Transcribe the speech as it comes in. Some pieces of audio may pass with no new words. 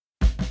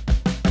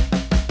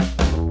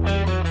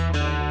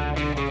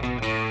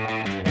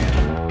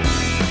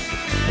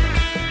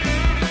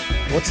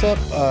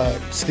What's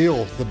up,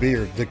 Steel, the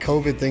beard? The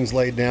COVID thing's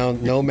laid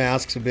down. No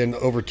masks have been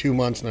over 2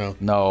 months now.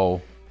 No.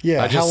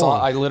 Yeah, how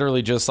long? I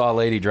literally just saw a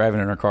lady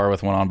driving in her car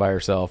with one on by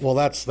herself. Well,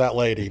 that's that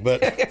lady,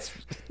 but I'm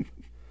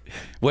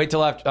going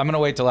to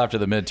wait till after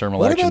the midterm elections.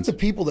 what about the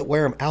people that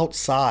wear them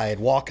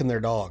outside walking their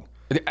dog?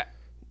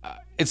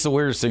 It's the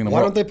weirdest thing in the Why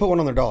world. don't they put one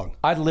on their dog?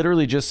 I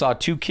literally just saw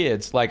two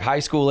kids, like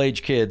high school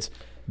age kids.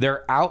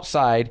 They're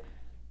outside.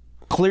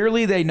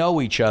 Clearly they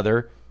know each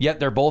other, yet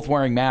they're both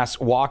wearing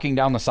masks walking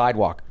down the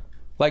sidewalk.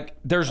 Like,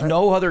 there's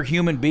no other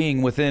human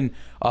being within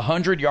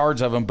 100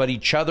 yards of them but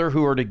each other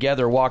who are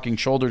together walking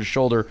shoulder to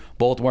shoulder,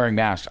 both wearing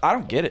masks. I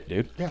don't get it,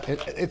 dude. Yeah,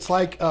 it's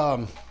like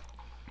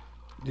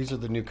these are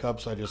the new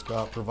cups I just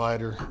got.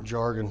 Provider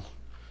jargon.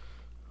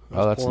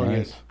 Oh, that's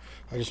nice.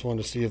 I just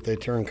wanted to see if they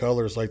turn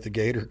colors like the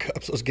Gator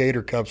cups. Those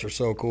Gator cups are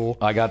so cool.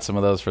 I got some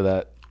of those for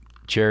that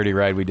charity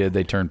ride we did.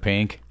 They turned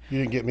pink. You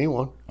didn't get me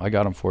one. I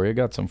got them for you. I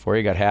got some for you.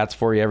 I got hats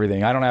for you,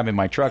 everything. I don't have them in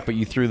my truck, but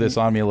you threw this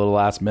on me a little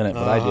last minute,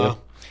 but I do.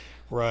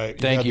 Right.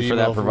 Thank you for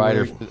that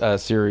Provider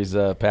Series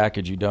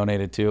package you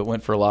donated to. It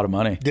went for a lot of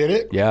money. Did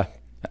it? Yeah.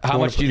 How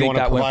much do you think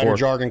that went for? Provider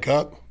jargon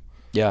cup?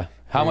 Yeah.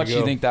 How much do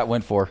you think that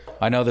went for?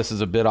 I know this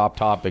is a bit off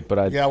topic,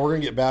 but yeah, we're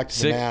gonna get back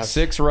to the mask.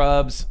 6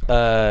 rubs,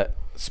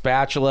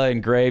 spatula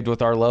engraved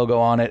with our logo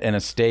on it, and a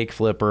steak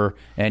flipper,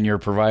 and your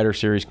Provider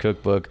Series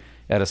cookbook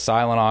at a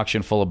silent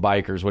auction full of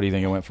bikers. What do you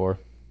think it went for?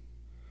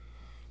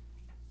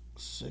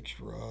 6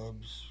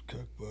 rubs,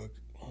 cookbook,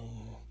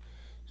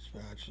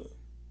 spatula.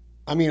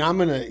 I mean,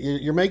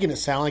 you're making it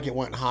sound like it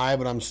went high,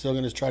 but I'm still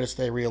gonna try to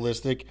stay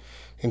realistic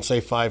and say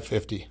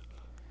 $550.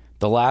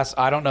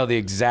 I don't know the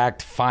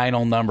exact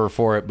final number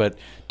for it, but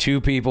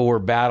 2 people were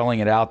battling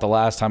it out. The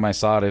last time I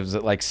saw it, it was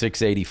at like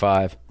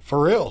 $685.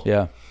 For real?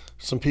 Yeah.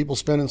 Some people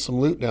spending some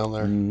loot down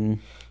there. Mm-hmm.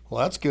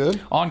 Well, that's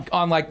good.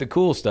 On like the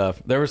cool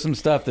stuff. There was some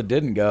stuff that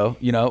didn't go.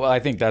 You know, I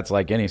think that's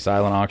like any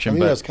silent auction. I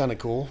think that's kind of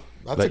cool.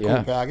 That's a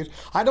cool package.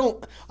 I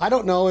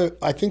don't know.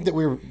 I think that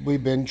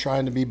we've been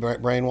trying to be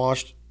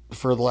brainwashed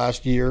for the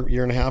last year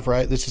and a half,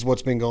 right? This is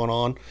what's been going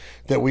on,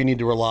 that we need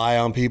to rely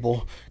on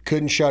people.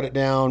 Couldn't shut it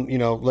down. You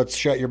know, let's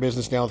shut your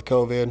business down with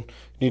COVID.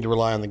 Need to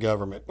rely on the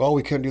government. Well,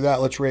 we couldn't do that.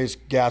 Let's raise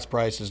gas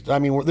prices. I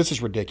mean, this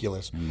is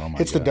ridiculous.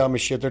 It's the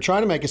dumbest shit. They're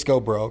trying to make us go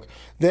broke.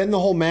 Then the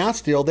whole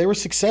mask deal, they were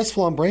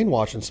successful on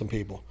brainwashing some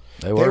people.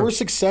 They were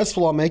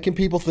successful on making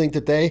people think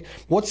that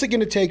what's it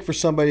going to take for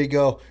somebody to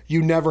go,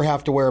 you never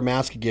have to wear a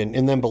mask again,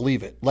 and then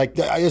believe it? Like,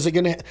 is it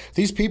going to,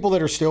 these people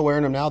that are still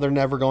wearing them now, they're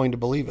never going to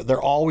believe it.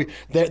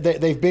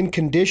 They've been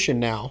conditioned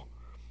now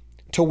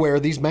to wear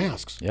these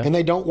masks, and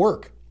they don't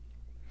work.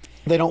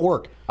 They don't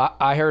work.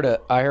 I heard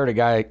a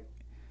guy,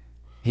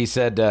 he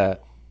said,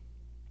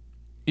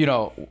 you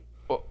know,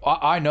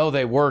 I know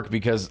they work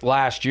because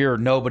last year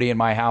nobody in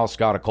my house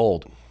got a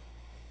cold.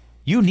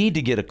 You need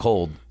to get a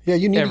cold. Yeah,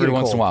 you need every to get a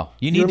once cold. in a while.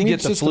 You need to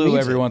get the flu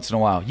every once in a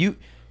while. You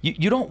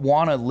don't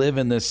want to live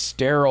in this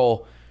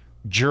sterile,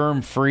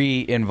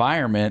 germ-free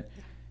environment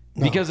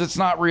because it's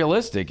not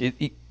realistic.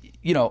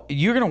 You know,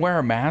 you're going to wear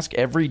a mask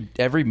every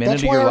minute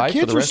of your life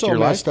for the rest of your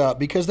life. That's why our kids are so messed up,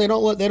 because they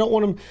don't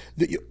want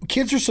them.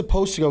 Kids are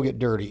supposed to go get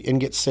dirty and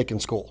get sick in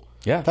school.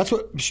 Yeah, that's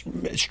what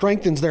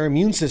strengthens their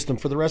immune system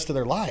for the rest of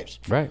their lives.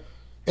 Right.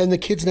 And the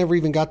kids never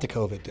even got the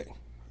COVID thing.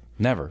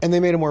 Never. And they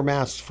made them wear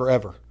masks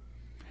forever.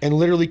 And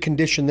literally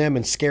conditioned them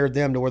and scared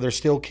them to where they're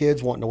still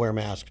kids wanting to wear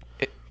masks.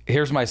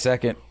 Here's my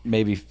second,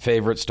 maybe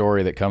favorite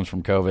story that comes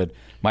from COVID.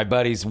 My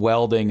buddy's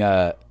welding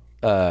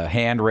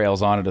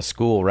handrails on at a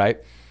school, right?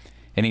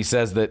 And he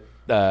says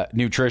that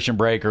nutrition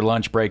break or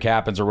lunch break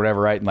happens or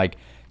whatever, right? And like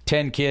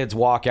 10 kids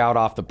walk out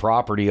off the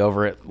property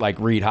over at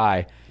like Reed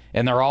High,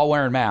 and they're all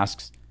wearing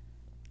masks.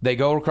 They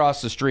go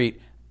across the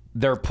street.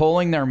 They're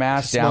pulling their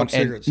masks down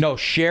and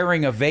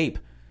sharing a vape.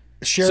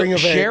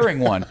 Sharing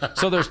one.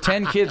 So there's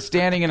 10 kids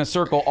standing in a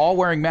circle, all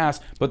wearing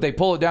masks, but they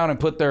pull it down and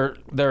put their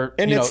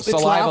saliva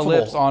laughable.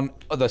 lips on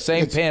the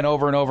same pin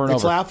over and over and over.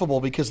 It's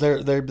laughable because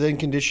they've been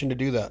conditioned to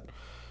do that,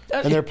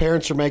 and their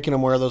parents are making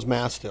them wear those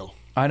masks still.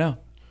 I know.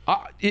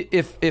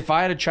 If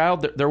I had a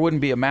child, there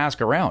wouldn't be a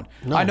mask around.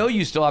 No. I know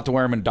you still have to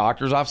wear them in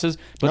doctors' offices,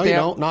 but no, you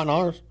don't. Not in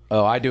ours.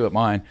 Oh, I do at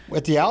mine.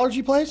 At the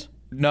allergy place?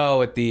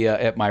 No,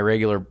 at my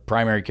regular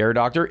primary care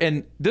doctor.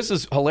 And this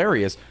is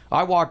hilarious.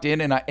 I walked in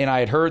and I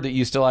had heard that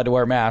you still had to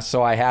wear masks,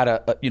 so I had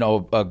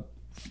a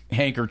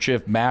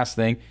handkerchief mask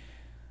thing.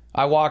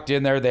 I walked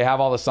in there, they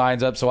have all the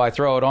signs up, so I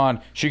throw it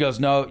on. She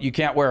goes, "No, you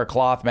can't wear a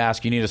cloth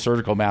mask, you need a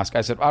surgical mask."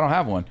 I said, "I don't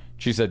have one."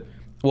 She said,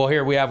 "Well,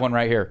 here, we have one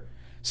right here."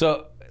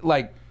 So,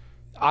 like,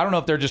 I don't know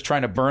if they're just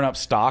trying to burn up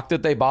stock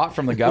that they bought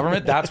from the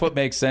government. That's what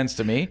makes sense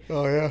to me.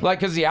 Oh, yeah. Like,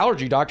 because the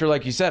allergy doctor,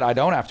 like you said, I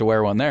don't have to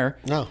wear one there.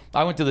 No.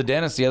 I went to the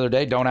dentist the other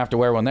day, don't have to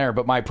wear one there.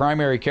 But my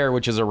primary care,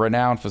 which is a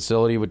renowned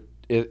facility,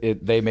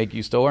 they make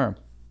you still wear them.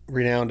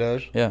 Renowned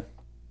does? Yeah.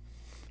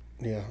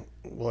 Yeah,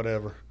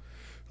 whatever.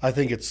 I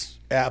think it's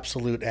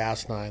absolute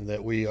asinine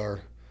that we are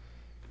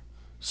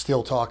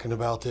still talking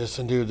about this.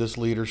 And, dude, this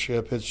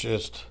leadership, it's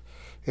just...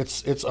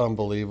 It's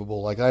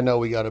unbelievable. Like, I know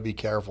we got to be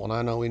careful, and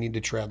I know we need to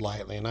tread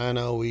lightly, and I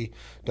know we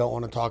don't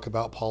want to talk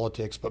about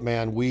politics, but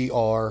man, we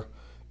are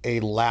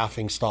a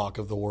laughing stock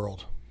of the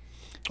world.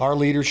 Our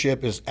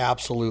leadership is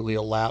absolutely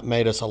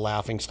made us a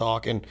laughing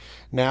stock. And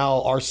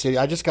now our city,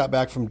 I just got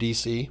back from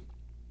D.C.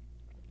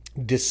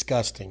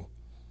 Disgusting.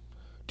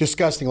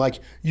 Like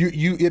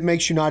it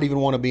makes you not even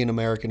want to be an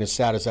American, as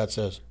sad as that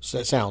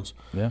sounds.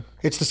 Yeah.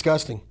 It's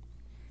disgusting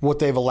what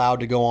they've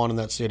allowed to go on in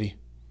that city.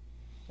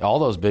 All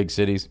those big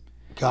cities.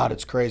 God,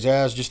 it's crazy.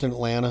 I was just in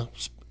Atlanta.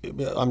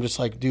 I'm just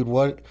like, dude,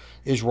 what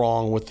is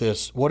wrong with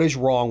this? What is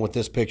wrong with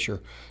this picture?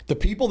 The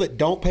people that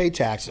don't pay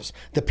taxes,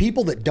 the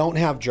people that don't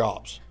have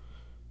jobs,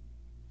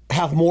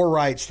 have more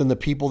rights than the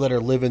people that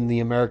are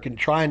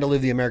trying to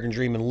live the American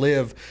dream and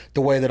live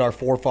the way that our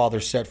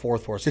forefathers set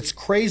forth for us. It's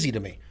crazy to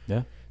me.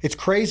 Yeah. It's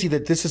crazy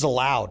that this is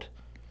allowed.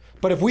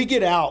 But if we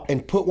get out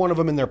and put one of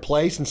them in their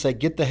place and say,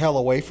 get the hell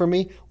away from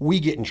me, we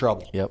get in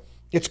trouble. Yep.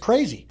 It's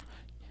crazy.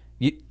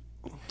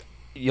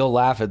 You'll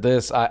laugh at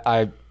this.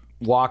 I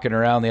walking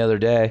around the other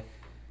day,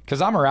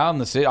 because I'm around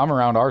the city. I'm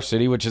around our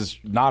city, which is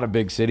not a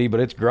big city, but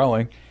it's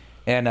growing.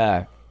 And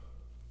I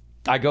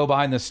go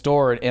behind the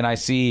store and I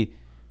see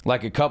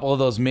like a couple of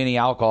those mini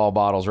alcohol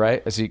bottles,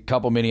 right? I see a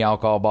couple mini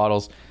alcohol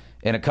bottles,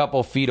 and a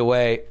couple feet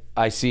away,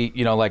 I see,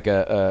 like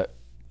a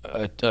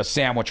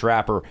sandwich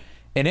wrapper.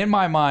 And in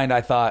my mind,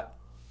 I thought,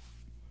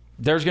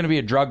 there's going to be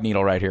a drug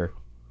needle right here.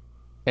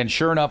 And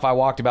sure enough, I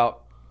walked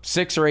about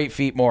 6 or 8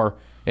 feet more,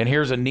 and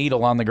here's a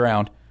needle on the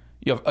ground.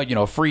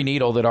 A free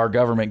needle that our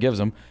government gives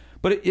them.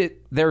 But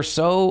they're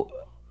so...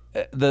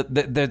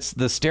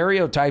 The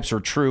stereotypes are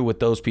true with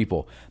those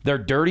people. They're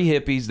dirty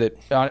hippies that...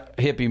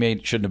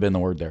 hippie shouldn't have been the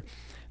word there.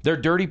 They're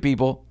dirty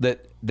people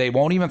that they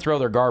won't even throw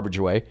their garbage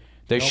away.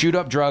 They shoot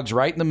up drugs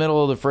right in the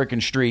middle of the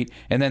frickin' street,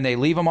 and then they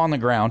leave them on the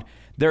ground.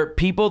 They're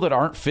people that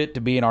aren't fit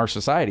to be in our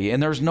society,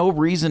 and there's no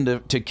reason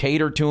to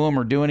cater to them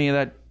or do any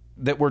of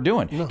that we're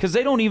doing, because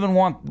they don't even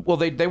want... Well,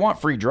 they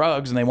want free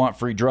drugs, and they want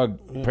free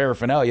drug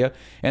paraphernalia,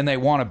 and they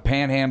want to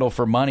panhandle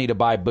for money to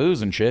buy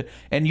booze and shit,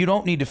 and you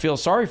don't need to feel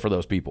sorry for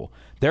those people.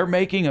 They're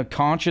making a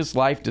conscious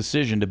life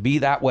decision to be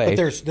that way.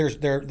 But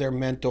they're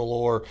mental,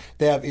 or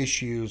they have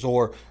issues,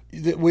 or...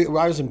 I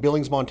was in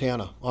Billings,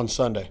 Montana on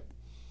Sunday,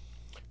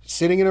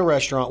 sitting in a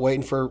restaurant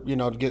waiting for,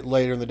 to get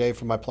later in the day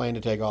for my plane to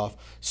take off,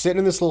 sitting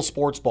in this little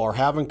sports bar,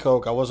 having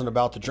Coke. I wasn't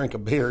about to drink a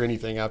beer or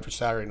anything after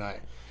Saturday night.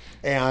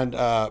 And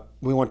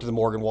we went to the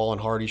Morgan Wallen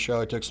Hardy show.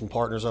 I took some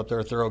partners up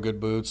there, Thorogood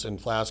Boots and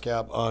Flask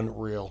Cap.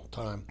 Unreal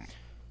time.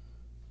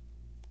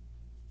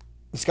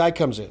 This guy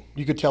comes in.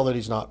 You could tell that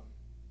he's not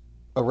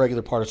a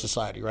regular part of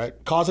society, right?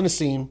 Causing a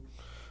scene,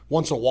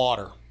 wants a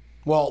water.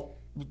 Well,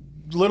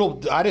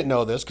 I didn't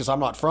know this because I'm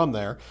not from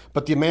there,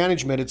 but the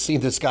management had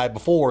seen this guy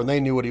before and they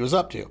knew what he was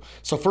up to.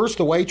 So first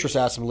the waitress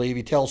asks him to leave.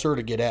 He tells her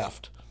to get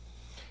effed.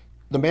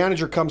 The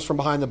manager comes from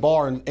behind the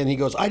bar and he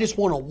goes, I just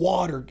want a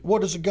water.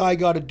 What does a guy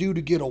got to do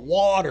to get a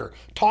water?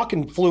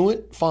 Talking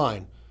fluent,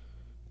 fine.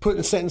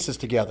 Putting sentences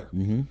together.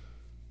 Mm-hmm.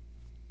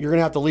 You're going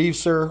to have to leave,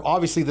 sir.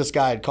 Obviously this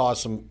guy had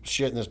caused some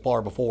shit in this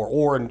bar before,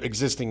 or in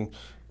existing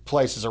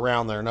places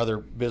around there and other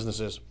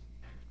businesses.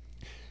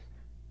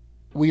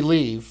 We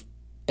leave.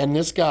 And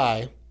this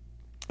guy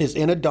is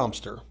in a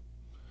dumpster,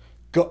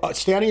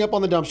 standing up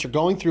on the dumpster,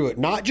 going through it,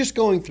 not just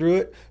going through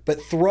it,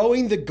 but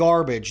throwing the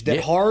garbage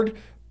that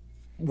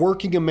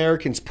hard-working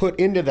Americans put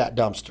into that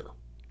dumpster,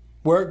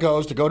 where it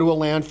goes to go to a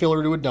landfill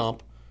or to a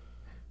dump,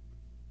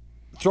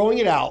 throwing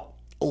it out,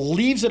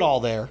 leaves it all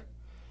there,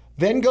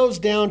 then goes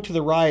down to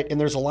the right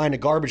and there's a line of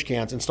garbage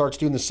cans and starts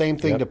doing the same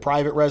thing to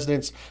private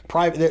residents.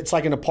 It's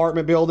like an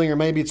apartment building, or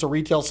maybe it's a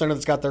retail center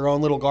that's got their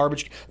own little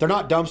garbage. They're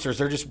not dumpsters.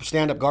 They're just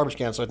stand-up garbage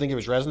cans. So I think it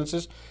was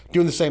residences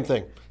doing the same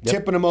thing.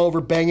 Tipping them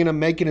over, banging them,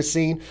 making a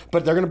scene.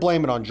 But they're going to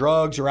blame it on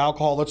drugs or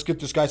alcohol. Let's get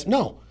this guy.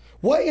 No.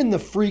 What in the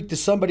freak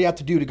does somebody have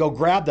to do to go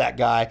grab that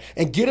guy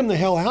and get him the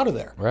hell out of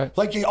there? Right.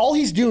 Like, all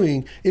he's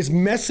doing is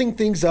messing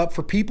things up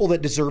for people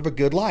that deserve a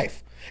good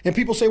life. And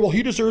people say, well,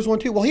 he deserves one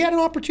too. Well, he had an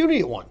opportunity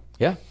at one.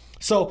 Yeah.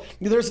 So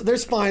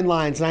there's fine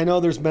lines, and I know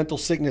there's mental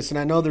sickness, and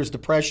I know there's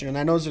depression, and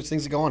I know there's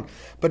things that go on.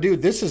 But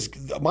dude,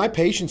 my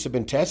patience have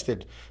been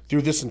tested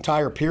through this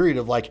entire period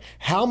of like,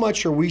 how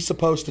much are we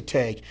supposed to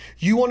take?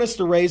 You want us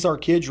to raise our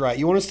kids right.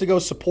 You want us to go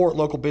support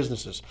local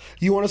businesses.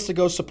 You want us to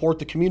go support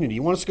the community.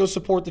 You want us to go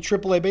support the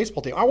AAA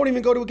baseball team. I won't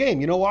even go to a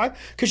game. You know why?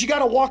 Because you got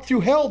to walk through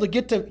hell to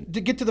get to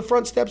the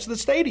front steps of the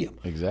stadium.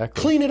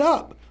 Exactly. Clean it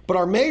up. But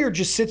our mayor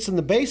just sits in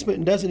the basement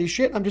and doesn't do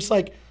shit. I'm just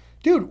like,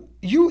 dude,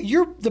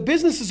 the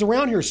businesses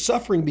around here are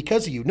suffering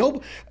because of you.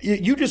 No,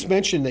 you just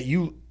mentioned that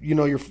you're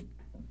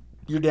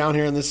down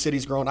here and this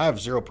city's growing. I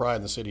have zero pride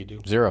in the city,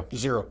 dude.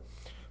 Zero.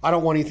 I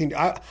don't want anything.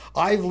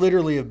 I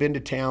literally have been to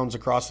towns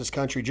across this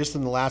country just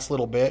in the last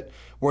little bit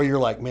where you're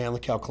like, man,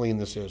 look how clean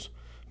this is.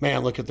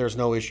 Man, look there's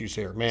no issues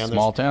here. Man,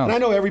 small town. And I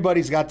know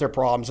everybody's got their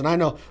problems, and I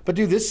know, but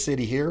dude, this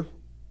city here,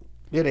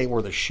 it ain't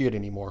worth a shit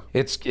anymore.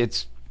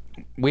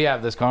 We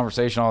have this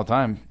conversation all the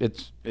time.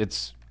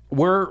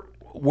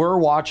 We're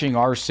watching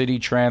our city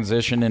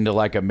transition into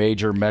like a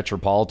major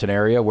metropolitan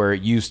area where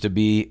it used to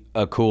be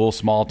a cool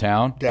small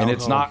town. Down and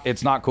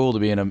it's not cool to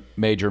be in a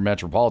major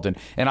metropolitan.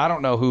 And I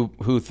don't know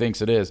who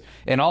thinks it is.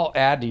 And I'll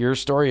add to your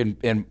story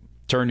and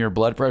turn your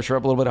blood pressure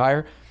up a little bit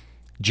higher.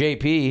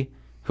 JP,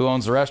 who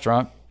owns the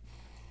restaurant,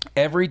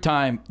 every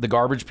time the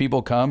garbage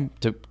people come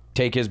to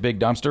take his big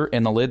dumpster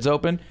and the lid's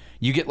open,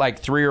 you get like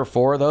 3 or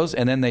 4 of those,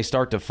 and then they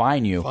start to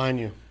fine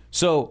you.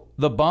 So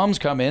the bums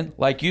come in,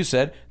 like you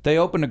said, they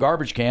open the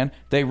garbage can,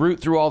 they root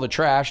through all the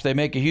trash, they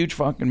make a huge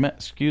fucking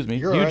mess,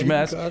 huge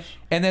mess,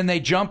 and then they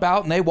jump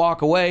out and they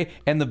walk away,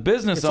 and the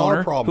business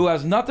owner, who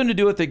has nothing to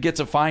do with it, gets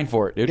a fine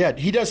for it, dude. Yeah,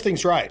 he does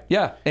things right.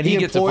 Yeah, and he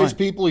gets employs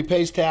people, he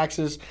pays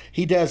taxes,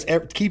 he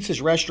keeps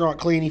his restaurant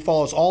clean, he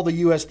follows all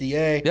the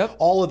USDA,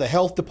 all of the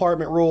health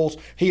department rules,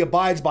 he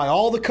abides by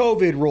all the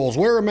COVID rules,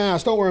 wear a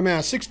mask, don't wear a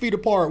mask, 6 feet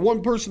apart,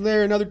 one person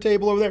there, another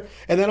table over there,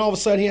 and then all of a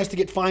sudden he has to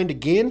get fined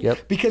again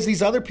because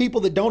these other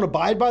people that don't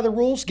abide by the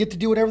rules get to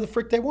do whatever the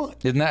frick they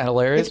want. Isn't that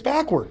hilarious? It's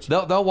backwards.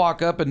 They'll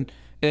walk up and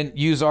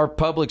use our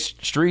public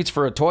streets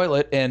for a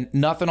toilet, and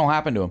nothing will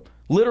happen to them.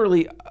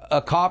 Literally,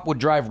 a cop would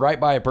drive right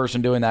by a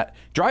person doing that.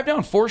 Drive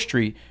down 4th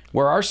Street,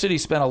 where our city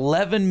spent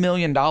 $11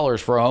 million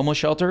for a homeless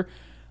shelter.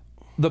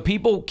 The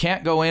people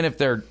can't go in if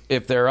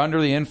they're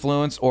under the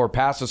influence or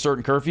past a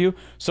certain curfew.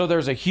 So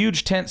there's a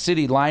huge tent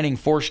city lining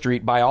 4th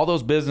Street by all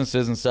those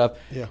businesses and stuff.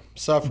 Yeah,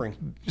 suffering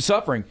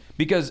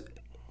because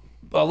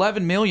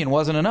 $11 million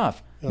wasn't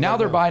enough. Now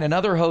they're buying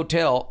another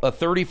hotel, a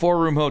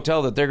 34-room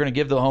hotel that they're going to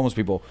give to the homeless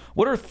people.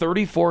 What are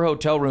 34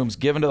 hotel rooms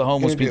given to the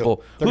homeless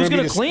people? Who's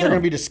going to clean them? They're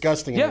going to be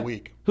disgusting in a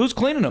week. Who's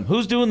cleaning them?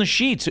 Who's doing the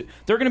sheets?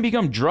 They're going to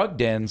become drug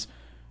dens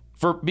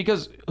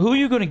because who are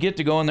you going to get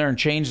to go in there and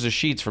change the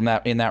sheets from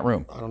in that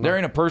room? I don't know. There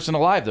ain't a person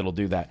alive that'll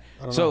do that.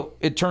 So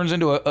it turns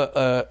into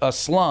a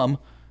slum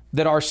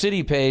that our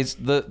city pays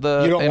and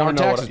our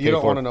taxes pay for. You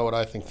don't want to know what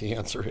I think the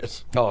answer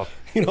is. Oh,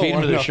 feed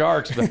them to the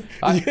sharks. But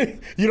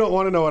you don't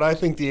want to know what I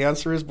think the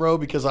answer is, bro,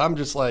 because I'm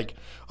just like,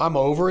 I'm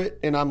over it,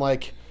 and I'm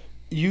like,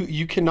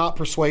 you cannot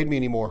persuade me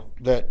anymore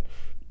that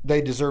they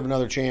deserve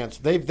another chance.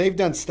 They've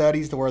done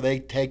studies to where they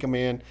take them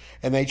in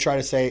and they try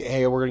to say,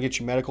 hey, we're going to get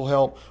you medical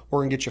help,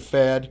 we're going to get you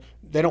fed.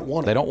 They don't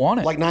want it. They don't want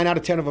it. Like 9 out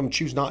of 10 of them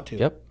choose not to.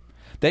 Yep.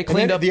 They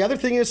cleaned up. The other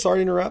thing is, sorry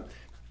to interrupt,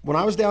 when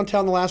I was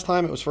downtown the last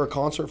time, it was for a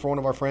concert for one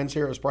of our friends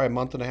here. It was probably a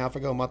month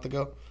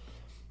ago.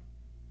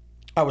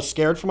 I was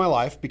scared for my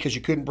life because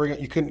you couldn't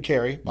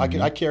carry.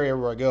 I carry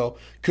everywhere I go.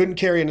 Couldn't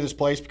carry into this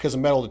place because of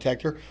metal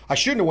detector. I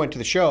shouldn't have went to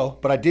the show,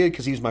 but I did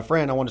because he's my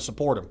friend. I wanted to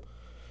support him.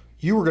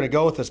 You were going to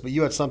go with us, but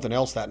you had something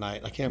else that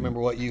night. I can't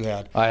remember what you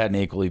had. I had an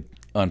equally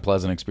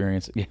unpleasant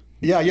experience.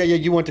 Yeah.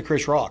 You went to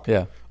Chris Rock.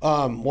 Yeah.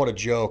 What a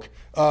joke.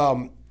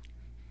 So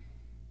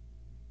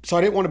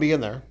I didn't want to be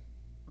in there.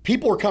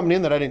 People were coming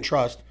in that I didn't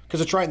trust because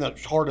it's right in the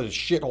heart of the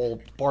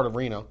shithole part of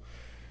Reno.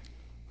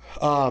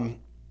 At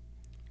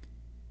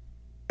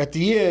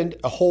the end,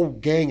 a whole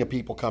gang of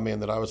people come in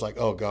that I was like,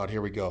 oh, God,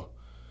 here we go.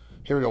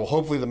 Well,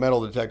 hopefully the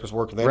metal detector's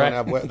working.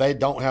 They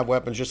don't have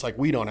weapons, just like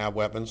we don't have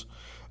weapons.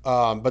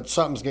 But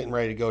something's getting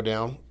ready to go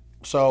down.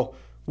 So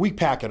we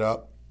pack it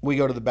up. We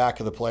go to the back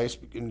of the place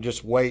and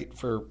just wait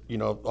for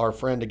our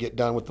friend to get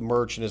done with the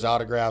merch and his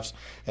autographs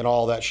and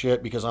all that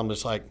shit because I'm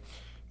just like,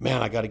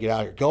 man, I got to get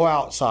out of here. Go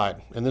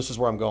outside, and this is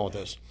where I'm going with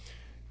this.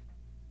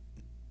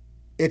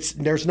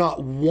 There's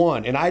not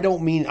one, and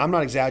I'm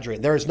not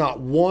exaggerating, there is not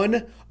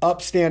one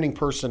upstanding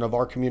person of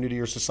our community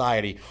or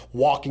society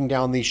walking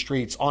down these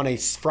streets on a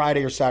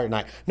Friday or Saturday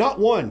night. Not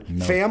one.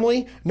 No.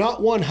 Family,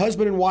 not one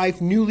husband and wife,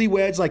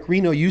 newlyweds like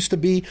Reno used to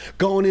be,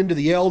 going into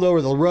the Eldo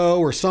or the Row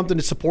or something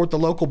to support the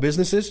local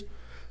businesses.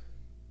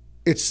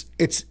 It's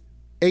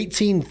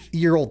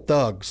 18-year-old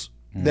thugs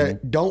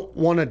that don't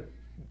want to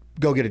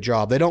go get a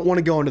job. They don't want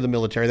to go into the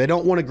military. They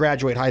don't want to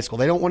graduate high school.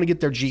 They don't want to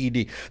get their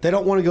GED. They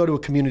don't want to go to a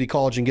community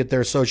college and get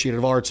their Associate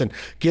of Arts and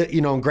get,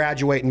 and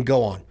graduate and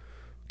go on.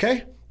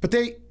 Okay? But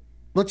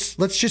let's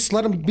just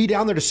let them be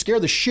down there to scare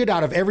the shit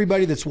out of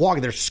everybody that's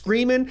walking. They're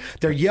screaming,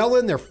 they're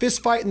yelling, they're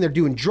fist fighting, they're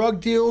doing drug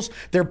deals,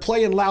 they're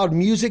playing loud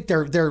music,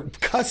 they're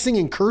cussing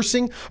and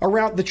cursing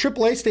around. The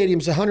AAA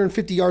stadium's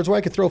 150 yards away.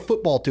 I could throw a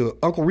football to it.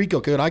 Uncle Rico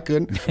could, I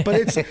couldn't. But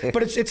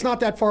it's not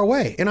that far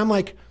away. And I'm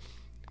like,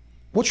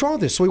 what's wrong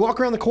with this? So we walk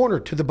around the corner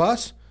to the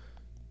bus,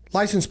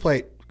 license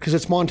plate, because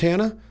it's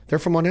Montana. They're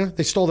from Montana.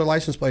 They stole their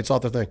license plates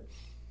off the thing.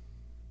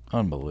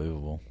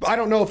 Unbelievable. I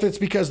don't know if it's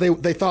because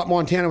they thought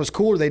Montana was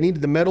cool or they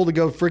needed the metal to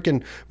go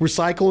freaking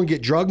recycle and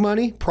get drug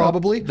money.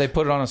 Probably. Well, they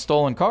put it on a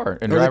stolen car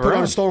and drive around. They put it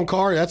on a stolen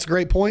car. That's a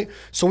great point.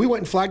 So we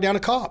went and flagged down a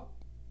cop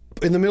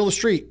in the middle of the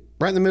street,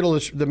 right in the middle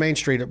of the main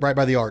street, right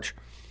by the arch.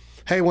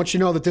 Hey, I want you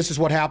to know that this is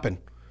what happened.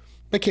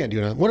 They can't do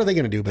nothing. What are they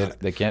going to do about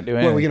it? They can't do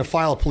anything. What, are we going to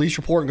file a police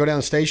report and go down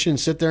the station and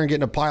sit there and get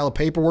in a pile of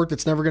paperwork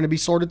that's never going to be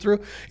sorted through?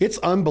 It's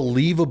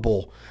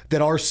unbelievable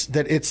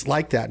that it's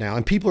like that now.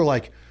 And people are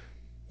like,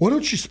 why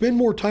don't you spend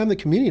more time in the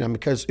community?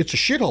 Because it's a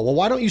shithole. Well,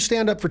 why don't you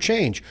stand up for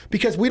change?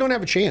 Because we don't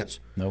have a chance.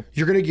 Nope.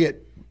 You're going to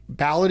get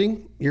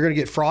balloting. You're going to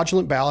get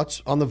fraudulent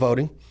ballots on the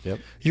voting. Yep.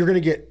 You're going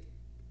to get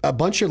a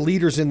bunch of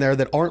leaders in there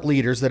that aren't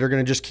leaders that are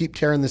going to just keep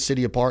tearing the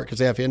city apart because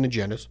they have hidden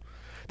agendas.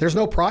 There's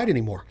no pride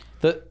anymore.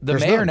 The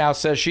mayor now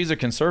says she's a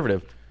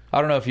conservative. I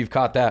don't know if you've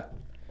caught that.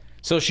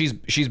 So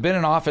she's been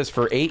in office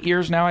for 8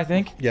 years now, I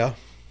think. Yeah.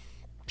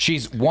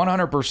 She's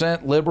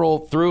 100% liberal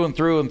through and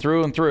through and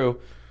through and through.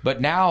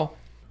 But now,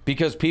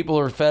 because people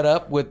are fed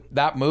up with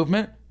that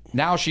movement,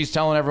 now she's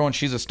telling everyone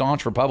she's a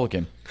staunch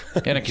Republican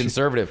and a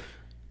conservative.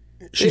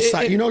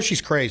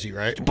 She's crazy,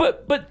 right?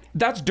 But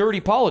that's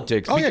dirty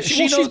politics. Oh yeah,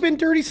 she's been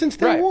dirty since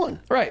day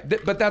one. Right,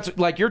 but that's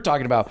like you're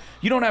talking about.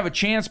 You don't have a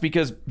chance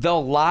because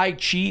they'll lie,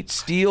 cheat,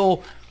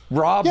 steal,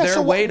 rob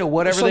their way to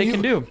whatever they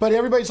can do. But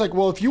everybody's like,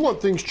 well, if you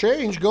want things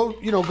changed,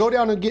 go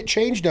down and get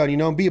change done,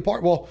 and be a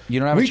part. Well,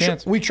 you don't have a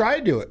chance. We tried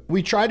to do it.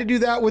 We tried to do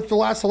that with the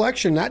last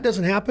election. That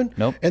doesn't happen.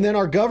 Nope. And then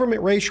our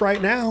government race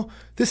right now,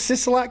 this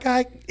Sisolak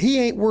guy, he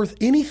ain't worth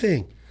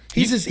anything.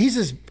 He's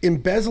as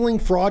embezzling,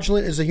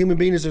 fraudulent as a human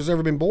being as there's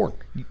ever been born.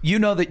 You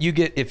know that you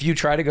get, if you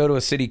try to go to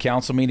a city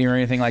council meeting or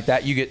anything like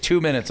that, you get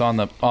 2 minutes on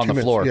the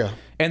floor. Yeah.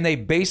 And they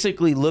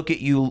basically look at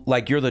you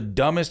like you're the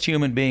dumbest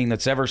human being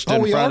that's ever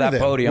stood in front of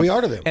that podium. We are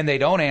to them. And they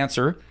don't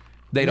answer.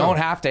 They don't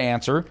have to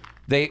answer.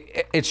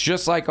 It's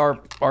just like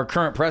our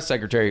current press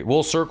secretary.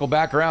 We'll circle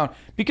back around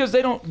because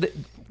they don't.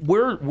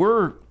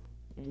 We're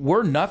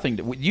nothing.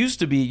 It used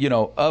to be,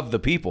 of the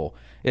people.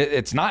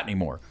 It's not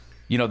anymore.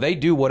 They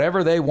do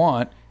whatever they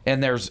want.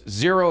 And there's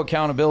zero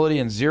accountability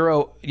and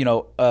zero,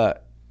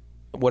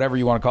 whatever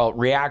you want to call it,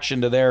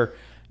 reaction to their,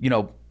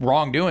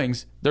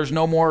 wrongdoings. There's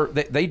no more.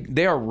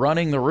 They are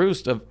running the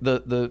roost of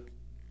the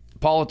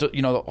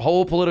the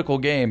whole political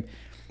game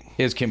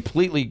is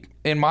completely,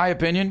 in my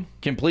opinion,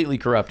 completely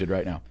corrupted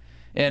right now.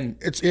 And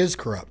it is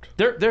corrupt.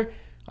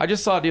 I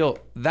just saw a deal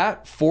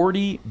that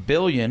 $40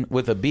 billion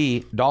with a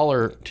B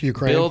dollar to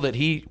Ukraine bill that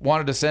he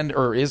wanted to send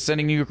or is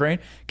sending to Ukraine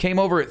came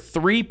over at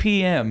 3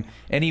 p.m.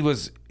 and he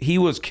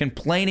was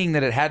complaining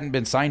that it hadn't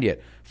been signed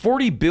yet.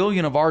 $40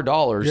 billion of our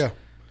dollars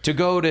to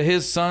go to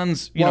his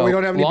son's we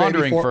don't have any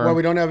laundering firm. Why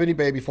we don't have any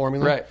baby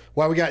formula. Right.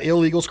 Why we got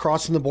illegals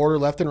crossing the border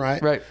left and right.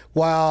 Right.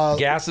 While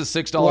gas is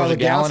 $6 a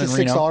gallon in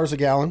Reno. $6 a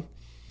gallon.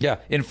 Yeah.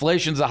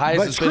 Inflation's the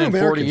highest it's been in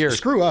 40 years.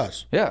 Screw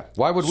us. Yeah.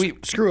 Why would we?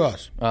 Screw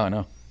us. Oh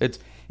no.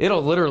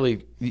 It'll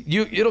literally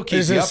it'll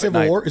keep you up at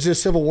night. Is there a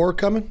civil war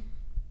coming?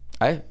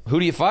 Who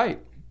do you fight?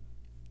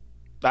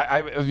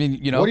 I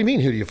mean, What do you mean?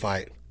 Who do you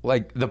fight?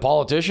 Like the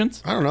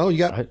politicians? I don't know. You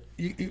got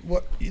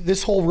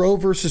this whole Roe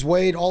versus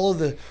Wade, all of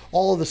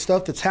the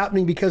stuff that's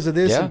happening because of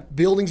this, and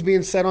buildings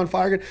being set on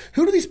fire.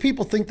 Who do these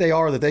people think they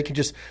are that they can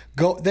just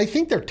go? They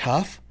think they're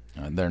tough.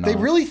 They're not. They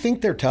really think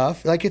they're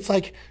tough. Like it's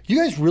like you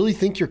guys really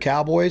think you're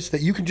cowboys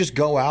that you can just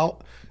go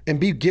out and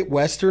get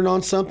Western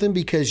on something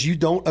because you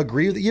don't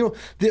agree with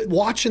it.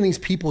 Watching these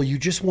people, you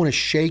just want to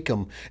shake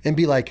them and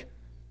be like,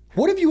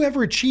 what have you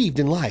ever achieved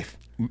in life?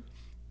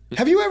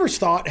 Have you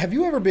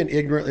ever been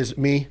ignorant as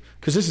me?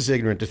 Because this is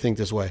ignorant to think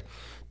this way.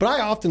 But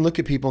I often look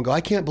at people and go,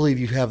 I can't believe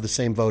you have the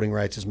same voting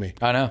rights as me.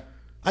 I know.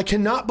 I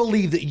cannot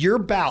believe that your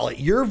ballot,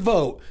 your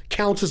vote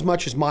counts as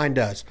much as mine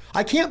does.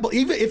 I can't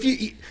believe,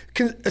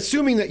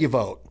 assuming that you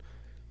vote,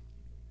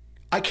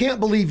 I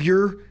can't believe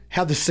you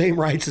have the same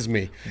rights as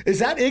me. Is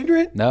that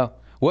ignorant? No.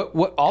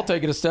 What? I'll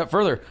take it a step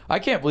further. I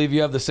can't believe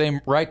you have the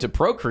same right to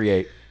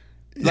procreate.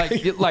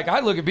 Like I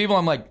look at people,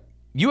 I'm like,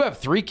 you have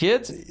 3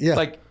 kids? Yeah.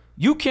 Like,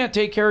 you can't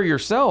take care of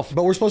yourself.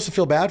 But we're supposed to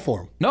feel bad for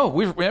them. No,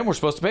 we're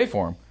supposed to pay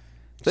for them.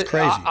 It's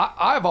crazy.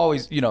 I've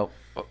always,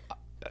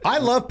 I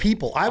love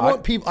people. I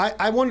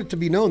want it to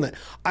be known that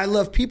I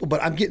love people,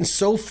 but I'm getting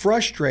so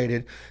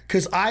frustrated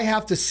because I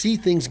have to see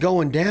things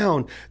going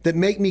down that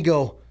make me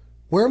go,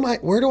 where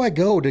do I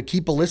go to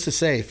keep Alyssa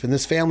safe and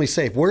this family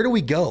safe? Where do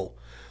we go?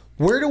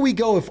 Where do we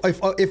go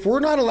if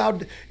we're not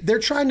allowed? They're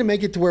trying to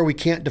make it to where we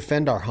can't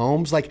defend our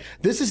homes. Like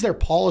this is their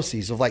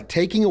policies of like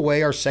taking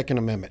away our Second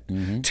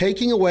Amendment,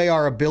 taking away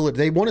our ability.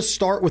 They want to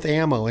start with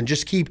ammo and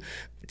just keep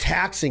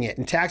taxing it,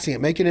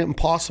 making it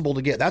impossible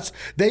to get.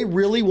 They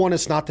really want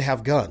us not to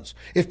have guns.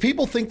 If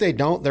people think they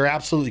don't, they're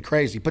absolutely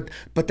crazy. But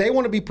they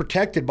want to be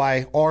protected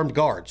by armed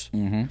guards.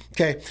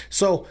 Okay,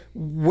 so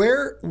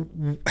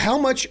how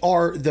much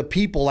are the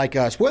people like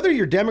us, whether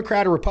you're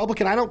Democrat or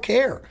Republican, I don't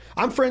care.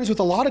 I'm friends with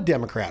a lot of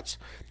Democrats,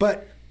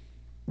 but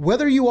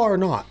whether you are or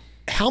not,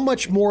 how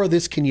much more of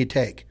this can you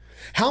take?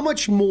 How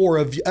much more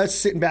of us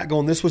sitting back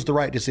going, this was the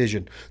right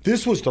decision.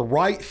 This was the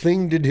right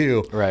thing to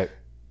do. Right.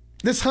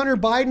 This Hunter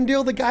Biden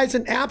deal, the guy's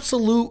an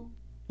absolute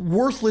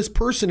worthless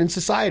person in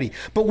society.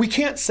 But we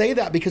can't say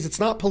that because it's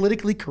not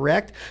politically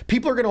correct.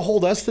 People are going to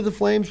hold us to the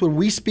flames when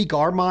we speak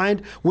our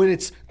mind, when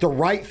it's the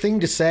right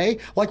thing to say.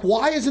 Like,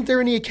 why isn't there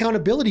any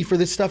accountability for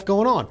this stuff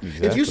going on?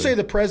 Exactly. If you say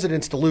the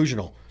president's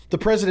delusional, the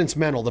president's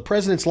mental, the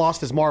president's lost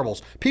his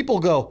marbles, people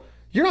go,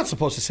 you're not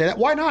supposed to say that.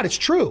 Why not? It's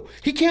true.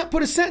 He can't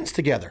put a sentence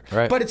together.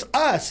 Right. But it's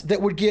us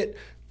that would get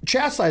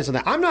chastised on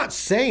that. I'm not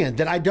saying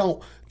that I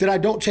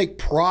don't take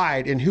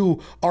pride in who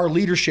our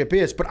leadership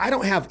is, but I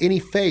don't have any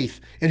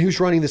faith in who's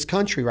running this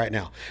country right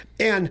now.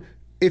 And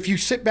if you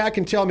sit back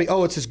and tell me,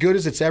 oh, it's as good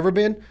as it's ever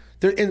been,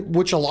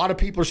 which a lot of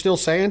people are still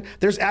saying,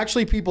 there's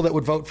actually people that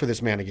would vote for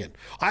this man again.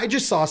 I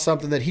just saw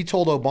something that he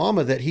told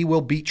Obama that he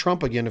will beat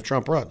Trump again if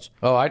Trump runs.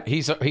 Oh,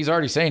 he's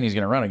already saying he's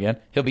going to run again.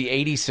 He'll be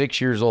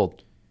 86 years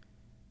old.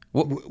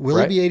 Will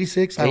he be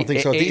 86? I don't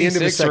think so. At the end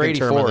of his second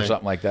term, or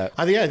something like that.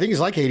 I think he's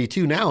like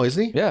 82 now,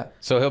 isn't he? Yeah.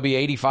 So he'll be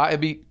 85.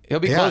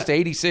 He'll be close to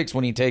 86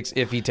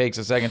 if he takes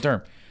a second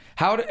term.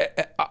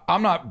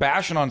 I'm not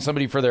bashing on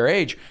somebody for their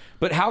age,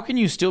 but how can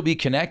you still be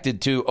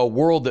connected to a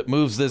world that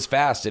moves this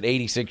fast at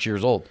 86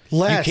 years old?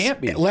 Les, you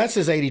can't be. Les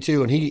is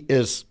 82, and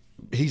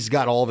he's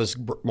got all of his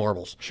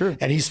marbles. Sure.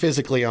 And he's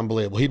physically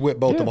unbelievable. He'd whip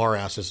both of our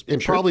asses,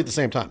 and probably at the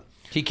same time.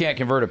 He can't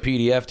convert a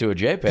PDF to a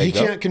JPEG. He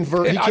can't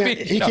convert.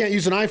 He can't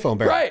use an iPhone.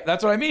 Barry. Right.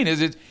 That's what I mean.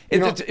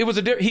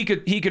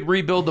 He could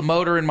rebuild the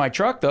motor in my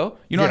truck though.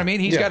 You know what I mean?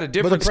 He's got a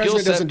different skill set. But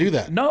the president doesn't do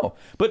that. No.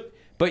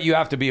 But you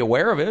have to be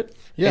aware of it,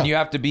 and you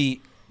have to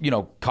be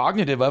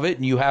cognitive of it,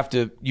 and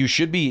you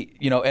should be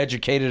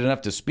educated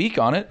enough to speak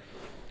on it.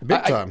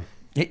 Big time.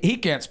 He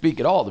can't speak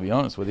at all, to be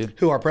honest with you.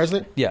 Who, our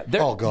president? Yeah.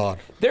 Oh God.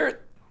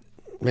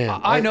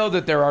 Man, I know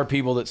that there are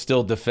people that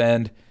still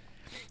defend.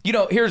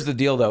 Here's the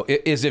deal, though: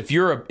 is if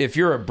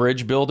you're a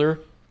bridge builder,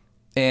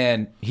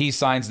 and he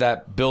signs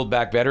that Build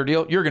Back Better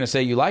deal, you're going to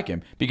say you like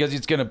him because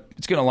it's going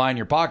to line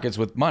your pockets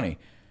with money.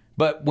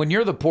 But when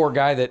you're the poor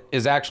guy that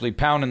is actually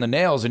pounding the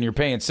nails and you're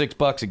paying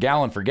 $6 a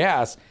gallon for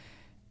gas,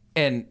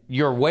 and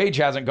your wage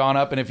hasn't gone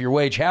up, and if your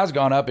wage has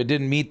gone up, it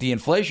didn't meet the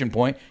inflation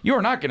point,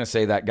 you're not going to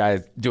say that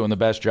guy's doing the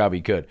best job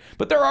he could.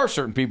 But there are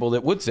certain people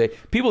that would say,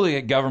 people that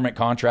get government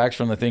contracts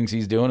from the things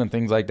he's doing and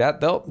things like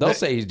that, they'll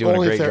say he's doing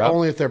a great job.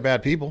 Only if they're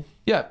bad people.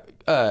 Yeah.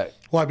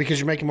 Why? Because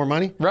you're making more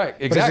money? Right,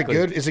 exactly.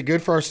 But is it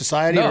good for our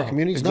society and our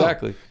communities?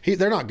 Exactly. No.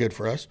 They're not good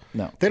for us.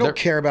 No. They don't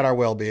care about our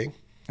well-being.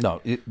 No.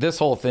 This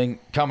whole thing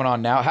coming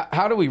on now,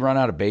 how do we run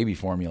out of baby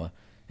formula?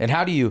 And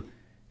how do you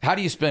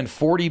spend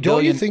 $40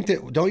 billion?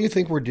 Don't you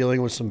think we're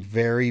dealing with some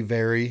very,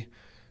 very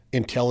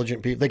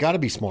intelligent people? They got to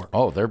be smart.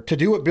 Oh, to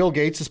do what Bill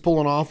Gates is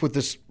pulling off with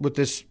this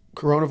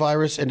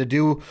coronavirus, and to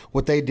do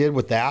what they did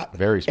with that,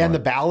 very smart, and the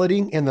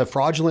balloting and the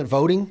fraudulent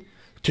voting,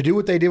 to do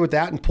what they did with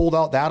that and pulled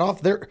out that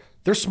off. They're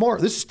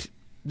smart.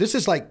 This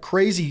is like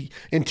crazy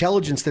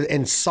intelligence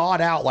and sought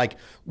out. Like,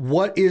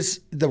 what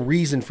is the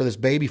reason for this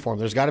baby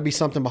formula? There's got to be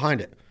something behind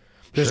it.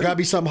 There's got to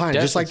be something behind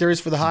it, just like there is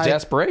for the high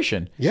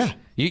desperation. Yeah,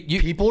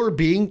 people are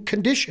being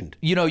conditioned.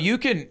 You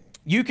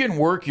can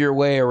work your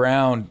way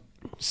around.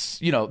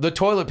 The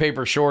toilet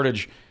paper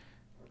shortage.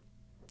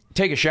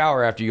 Take a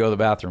shower after you go to the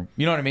bathroom.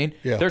 You know what I mean?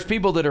 Yeah. There's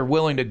people that are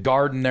willing to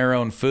garden their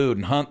own food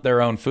and hunt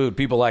their own food.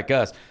 People like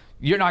us.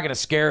 You're not going to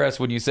scare us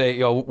when you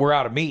say, we're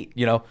out of meat.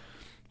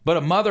 But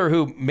a mother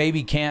who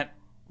maybe can't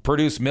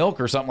produce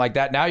milk or something like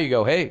that. Now you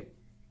go, hey,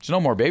 there's no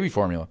more baby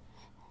formula.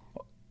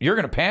 You're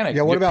going to panic.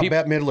 Yeah, what about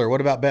Bette Midler? What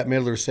about Bette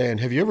Midler saying,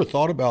 have you ever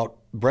thought about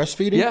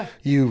breastfeeding? Yeah.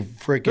 You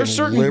freaking There's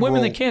certain liberal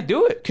women that can't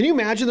do it. Can you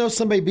imagine, though,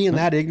 somebody being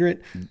that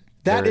ignorant?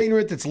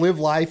 Ignorant that's lived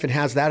life and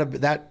has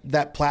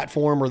that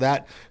platform or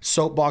that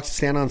soapbox to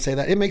stand on and say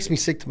that? It makes me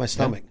sick to my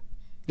stomach.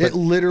 Yeah. It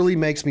literally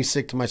makes me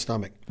sick to my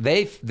stomach.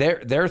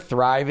 They're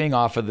thriving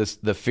off of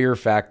the fear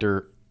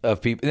factor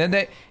of people.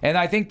 And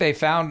I think they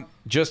found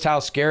just how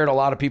scared a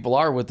lot of people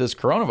are with this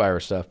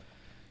coronavirus stuff.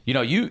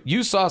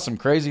 You saw some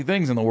crazy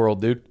things in the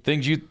world, dude.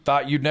 Things you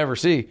thought you'd never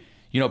see.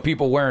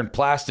 People wearing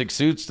plastic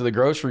suits to the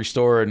grocery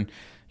store, and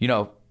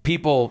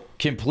people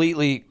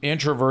completely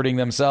introverting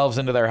themselves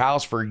into their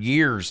house for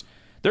years.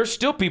 There's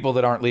still people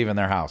that aren't leaving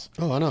their house.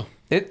 Oh, I know.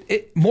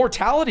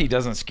 Mortality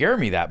doesn't scare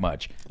me that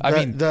much.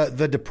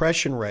 The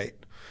depression rate.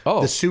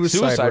 Oh, the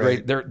suicide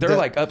rate. They're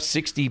like up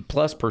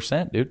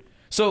 60+%, dude.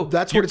 So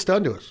that's what it's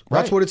done to us.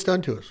 That's what it's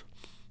done to us.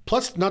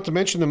 Plus, not to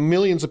mention the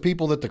millions of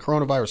people that the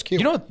coronavirus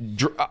killed.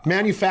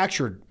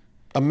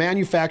 A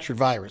manufactured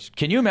virus.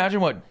 Can you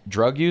imagine what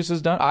drug use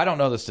has done? I don't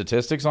know the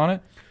statistics on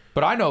it,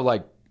 but I know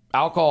like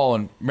alcohol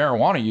and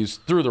marijuana use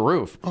through the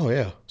roof. Oh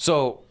yeah.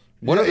 So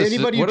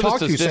anybody you talk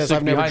to says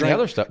I've never drank.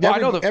 Other stuff?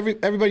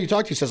 Everybody you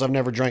talk to says I've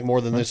never drank more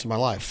than this in my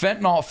life.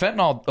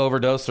 Fentanyl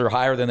overdoses are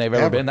higher than they've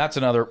ever been. That's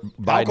another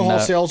Biden. Alcohol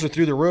sales are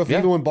through the roof. Yeah.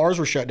 Even when bars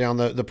were shut down,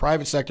 the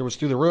private sector was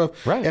through the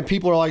roof. Right. And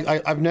people are like,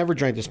 I've never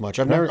drank this much.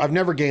 I've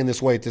never gained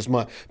this weight this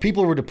much.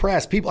 People were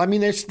depressed.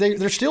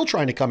 They're still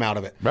trying to come out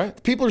of it.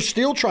 Right. People are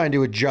still trying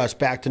to adjust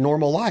back to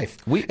normal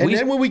life.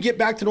 Then when we get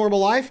back to normal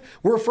life,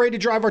 we're afraid to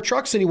drive our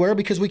trucks anywhere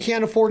because we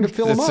can't afford to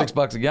fill them up.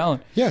 $6 a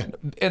gallon. Yeah.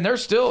 And they're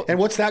still. And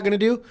what's that going to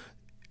do?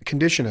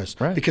 Condition us,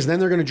 right? Because then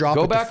they're going to drop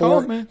it to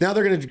home, man. Now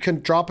they're going to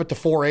drop it to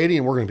 480,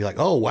 and we're going to be like,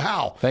 "Oh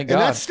wow!" Thank God.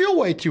 And that's still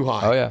way too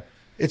high. Oh yeah,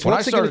 When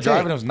I started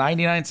driving, it was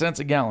 99 cents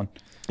a gallon.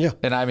 Yeah,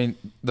 and I mean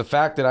the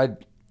fact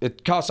that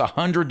it costs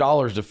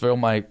 $100 to fill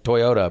my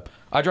Toyota up.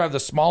 I drive the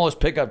smallest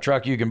pickup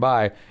truck you can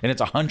buy, and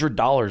it's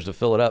 $100 to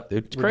fill it up,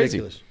 dude. It's crazy.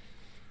 Ridiculous.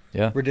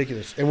 Yeah,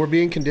 ridiculous. And we're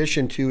being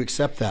conditioned to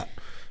accept that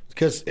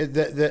because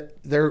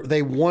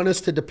they want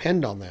us to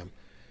depend on them.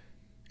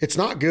 It's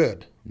not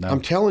good. No.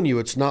 I'm telling you,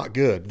 it's not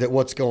good that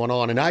what's going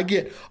on. And I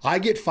get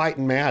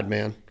fighting mad,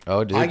 man.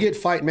 Oh, dude. I get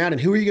fighting mad.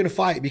 And who are you going to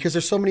fight? Because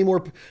there's so many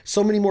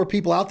more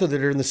people out there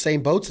that are in the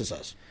same boats as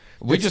us.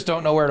 We just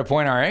don't know where to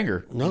point our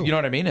anger. No. You know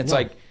what I mean? It's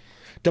like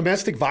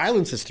domestic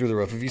violence is through the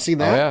roof. Have you seen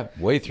that? Oh yeah,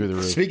 way through the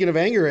roof. Speaking of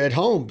anger at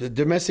home, the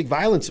domestic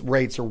violence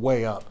rates are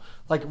way up.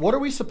 Like, what are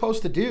we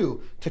supposed to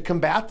do to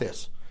combat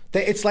this?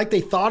 It's like they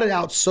thought it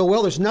out so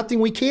well. There's nothing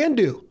we can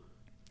do.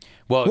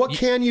 Well, what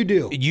can you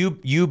do?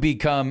 You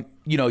become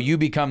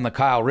the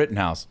Kyle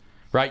Rittenhouse,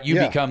 right? You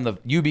become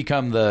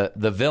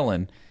the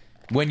villain,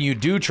 when you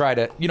do try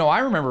to, I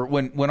remember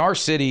when our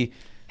city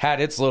had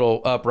its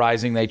little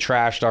uprising, they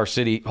trashed our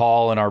city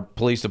hall and our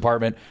police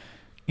department.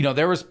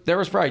 There was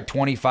probably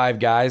 25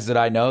 guys that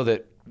I know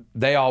that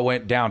they all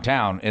went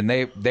downtown and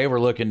they were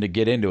looking to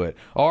get into it.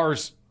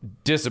 Ours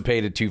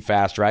dissipated too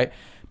fast, right?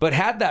 But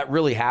had that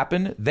really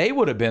happened, they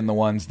would have been the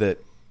ones that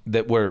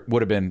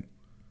would have been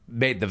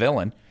made the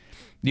villain.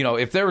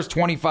 If there was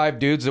 25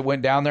 dudes that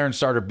went down there and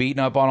started beating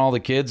up on all the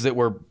kids that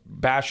were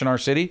bashing our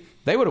city,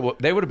 they would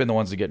have been the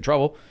ones that get in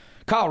trouble.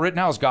 Kyle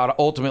Rittenhouse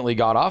ultimately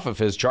got off of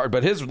his charge,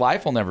 but his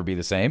life will never be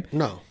the same.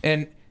 No.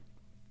 And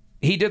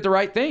he did the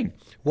right thing.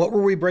 What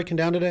were we breaking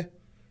down today?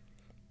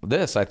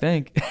 This, I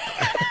think.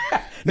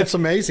 It's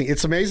amazing.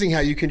 It's amazing how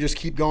you can just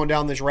keep going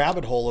down this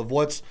rabbit hole of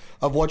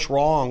what's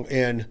wrong.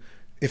 And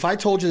if I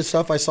told you the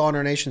stuff I saw in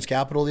our nation's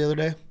capital the other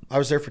day, I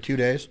was there for 2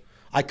 days.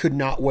 I could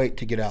not wait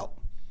to get out.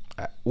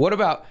 What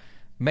about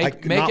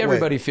make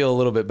everybody feel a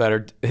little bit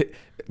better?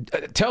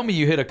 Tell me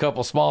you hit a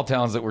couple small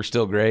towns that were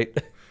still great.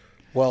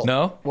 Well,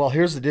 no? Well,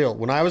 here's the deal.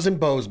 When I was in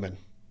Bozeman,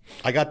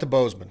 I got to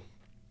Bozeman,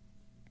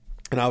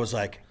 and I was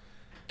like,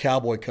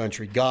 cowboy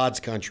country, God's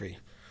country,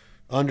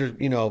 under,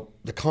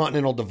 the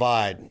Continental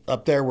Divide.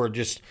 Up there where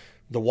just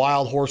the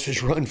wild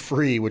horses run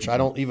free, which I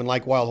don't even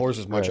like wild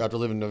horses much after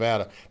living in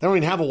Nevada. They don't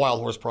even have a wild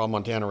horse problem in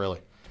Montana,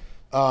 really.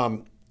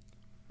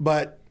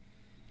 But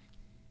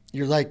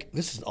you're like,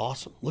 this is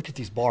awesome. Look at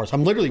these bars.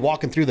 I'm literally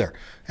walking through there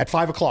at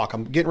 5 o'clock.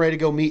 I'm getting ready to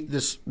go meet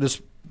this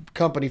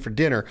company for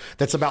dinner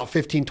that's about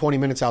 15, 20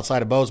 minutes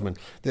outside of Bozeman.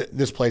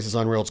 This place is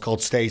unreal. It's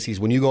called Stacy's.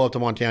 When you go up to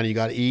Montana, you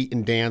got to eat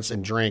and dance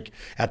and drink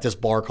at this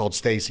bar called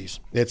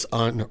Stacy's. It's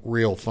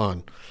unreal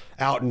fun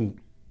out in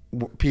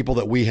people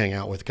that we hang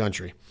out with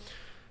country.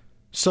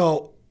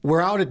 So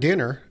we're out at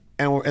dinner,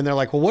 and they're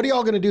like, well, what are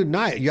y'all going to do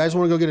tonight? You guys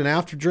want to go get an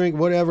after drink,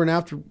 whatever, an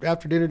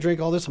after dinner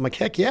drink, all this? I'm like,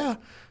 heck yeah.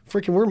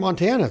 Freaking, we're in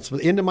Montana. It's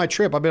the end of my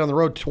trip. I've been on the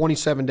road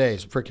 27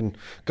 days. Freaking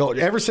go.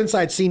 Ever since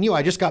I'd seen you,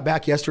 I just got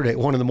back yesterday at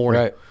 1 a.m.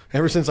 Right.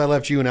 Ever since I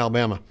left you in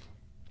Alabama,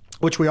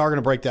 which we are going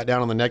to break that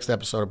down on the next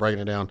episode of Breaking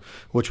It Down,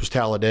 which was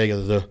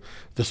Talladega,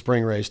 the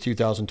spring race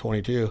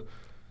 2022.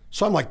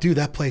 So I'm like, dude,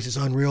 that place is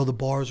unreal. The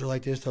bars are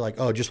like this. They're like,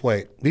 oh, just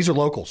wait. These are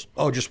locals.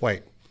 Oh, just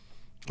wait.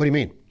 What do you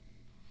mean?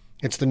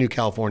 It's the new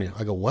California.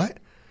 I go, what?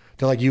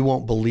 They're like, you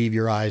won't believe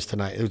your eyes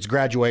tonight. It was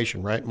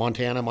graduation, right?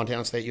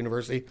 Montana State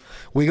University.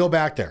 We go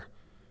back there.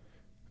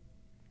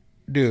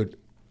 Dude,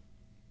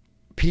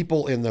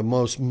 people in the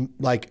most,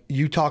 like,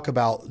 you talk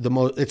about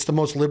it's the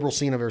most liberal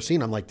scene I've ever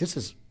seen. I'm like, this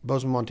is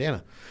Bozeman,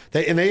 Montana.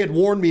 They had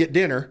warned me at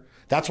dinner.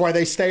 That's why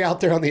they stay out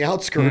there on the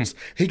outskirts.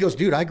 He goes,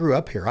 dude, I grew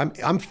up here.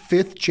 I'm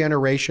fifth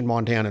generation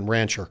Montanan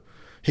rancher.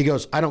 He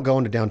goes, I don't go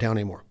into downtown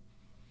anymore.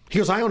 He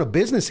goes, I own a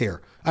business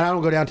here, and I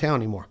don't go downtown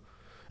anymore.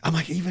 I'm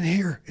like, even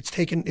here,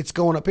 it's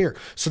going up here.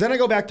 So then I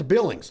go back to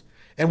Billings.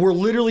 And we're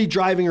literally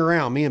driving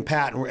around, me and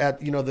Pat, and we're at,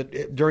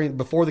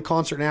 before the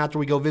concert and after,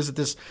 we go visit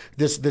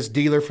this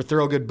dealer for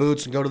Thorogood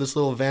boots and go to this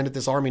little event at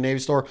this Army Navy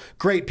store.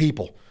 Great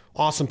people,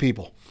 awesome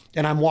people.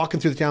 And I'm walking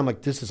through the town, I'm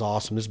like, this is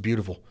awesome, this is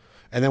beautiful.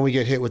 And then we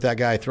get hit with that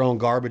guy throwing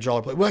garbage all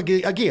over the place.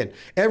 Well, again,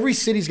 every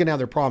city's gonna have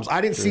their problems.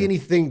 I didn't see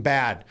anything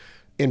bad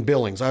in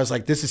Billings. I was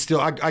like, this is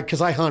still,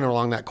 because I hunt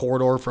along that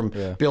corridor from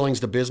Billings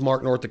to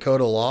Bismarck, North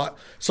Dakota a lot.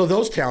 So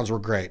those towns were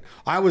great.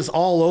 I was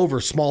all over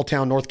small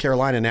town North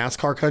Carolina,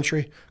 NASCAR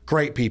country.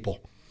 Great people.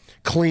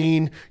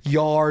 Clean,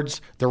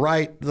 yards,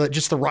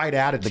 just the right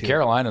attitude. The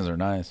Carolinas are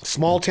nice.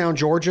 Small town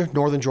Georgia,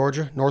 northern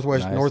Georgia,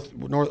 northwest, nice.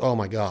 north. Oh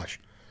my gosh.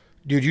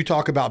 Dude, you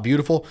talk about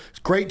beautiful. It's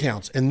great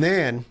towns. And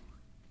then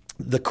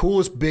the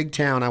coolest big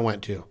town I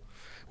went to,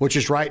 which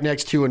is right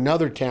next to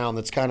another town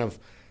that's kind of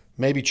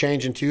maybe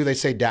changing too. They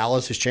say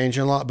Dallas is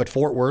changing a lot, but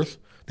Fort Worth,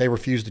 they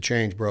refuse to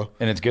change, bro.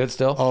 And it's good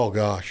still? Oh,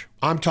 gosh.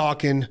 I'm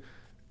talking,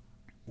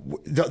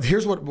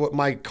 here's what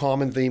my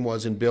common theme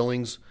was in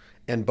Billings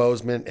and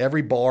Bozeman.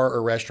 Every bar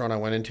or restaurant I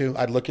went into,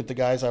 I'd look at the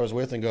guys I was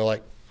with and go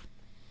like,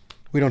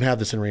 we don't have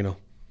this in Reno.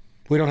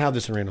 We don't have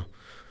this in Reno.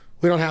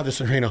 We don't have this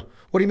in Reno.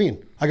 What do you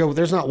mean? I go,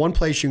 there's not one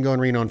place you can go in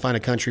Reno and find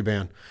a country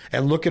band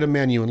and look at a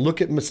menu and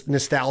look at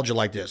nostalgia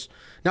like this.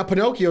 Now,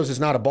 Pinocchio's is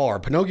not a bar.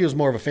 Pinocchio's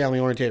more of a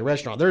family-oriented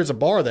restaurant. There is a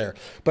bar there,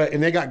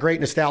 and they got great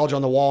nostalgia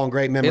on the wall and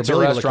great memorabilia. It's a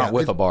restaurant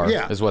with a bar,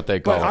 is what they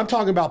call it. But I'm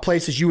talking about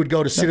places you would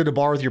go to sit at a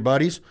bar with your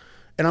buddies,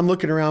 and I'm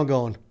looking around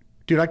going,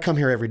 dude, I'd come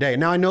here every day.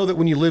 Now, I know that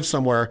when you live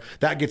somewhere,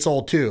 that gets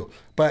old too,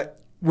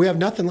 but we have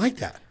nothing like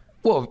that.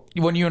 Well,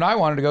 when you and I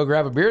wanted to go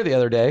grab a beer the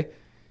other day,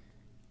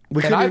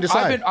 we couldn't even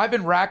decide. I've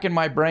been racking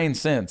my brain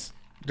since.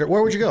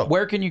 Where would you go?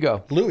 Where can you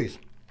go? Louis.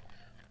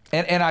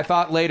 And I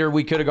thought later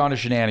we could have gone to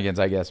Shenanigans,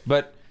 I guess.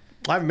 But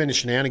I haven't been to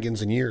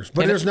Shenanigans in years.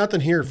 But there's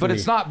nothing here for me.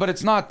 But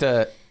it's not.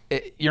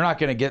 You're not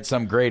going to get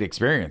some great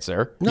experience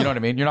there. No, you know what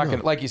I mean? You're not going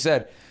to, like you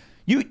said,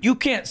 you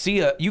can't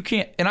see you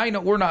can't. And I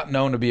know we're not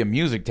known to be a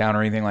music town or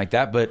anything like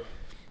that. But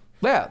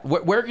yeah,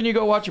 where can you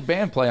go watch a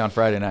band play on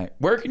Friday night?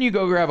 Where can you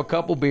go grab a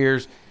couple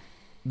beers?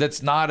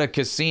 That's not a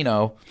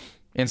casino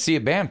and see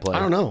a band play. I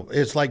don't know.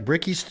 It's like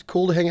Bricky's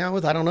cool to hang out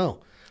with. I don't know.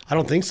 I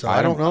don't think so.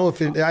 I don't know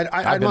if it,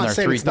 I'm not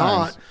saying it's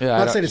not. I'm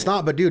not saying it's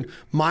not, but dude,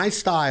 my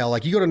style,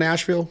 like you go to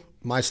Nashville,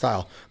 my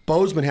style.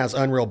 Bozeman has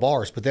unreal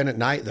bars, but then at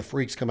night the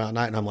freaks come out at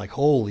night, and I'm like,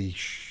 holy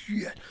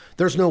shit!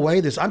 There's no way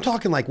this. I'm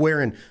talking like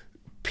wearing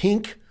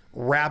pink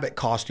rabbit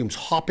costumes,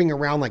 hopping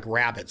around like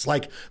rabbits,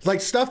 like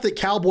stuff that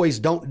cowboys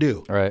don't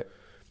do. Right.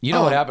 You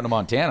know what happened to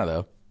Montana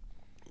though?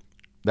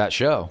 That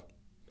show.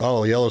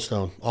 Oh,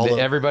 Yellowstone.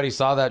 Everybody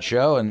saw that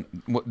show, and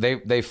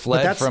they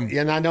fled from.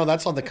 And I know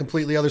that's on the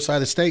completely other side of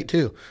the state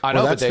too. I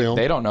know, but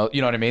they don't know. You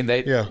know what I mean?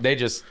 They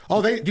just.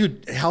 Oh,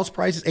 dude, house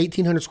prices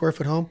 1,800 square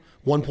foot home,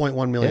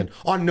 1.1 million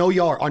on no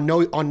yard, on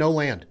no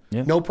land,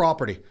 no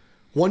property,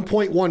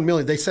 1.1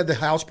 million. They said the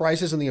house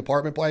prices and the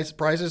apartment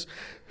prices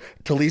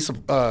to lease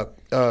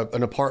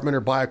an apartment or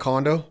buy a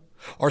condo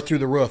are through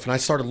the roof. And I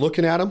started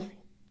looking at them.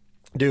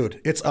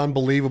 Dude, it's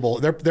unbelievable.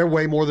 They're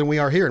way more than we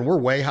are here, and we're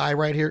way high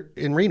right here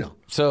in Reno.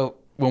 So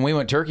when we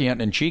went turkey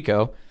hunting in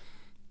Chico,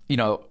 you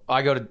know,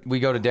 we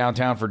go to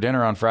downtown for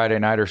dinner on Friday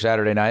night or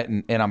Saturday night,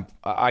 and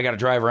I got to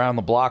drive around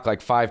the block like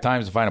 5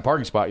 times to find a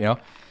parking spot, you know,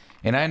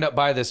 and I end up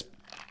by this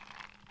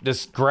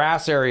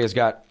grass area has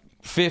got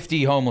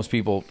 50 homeless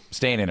people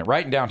staying in it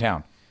right in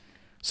downtown.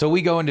 So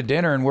we go into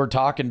dinner and we're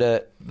talking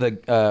to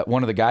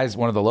one of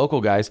the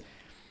local guys.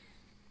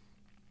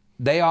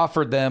 They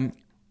offered them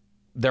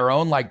their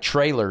own like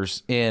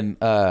trailers in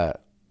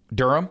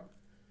Durham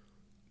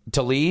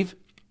to leave.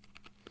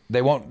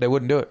 They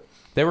wouldn't do it.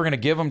 They were going to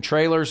give them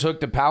trailers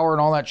hooked to power and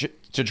all that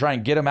shit to try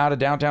and get them out of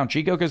downtown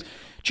Chico, because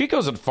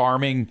Chico's a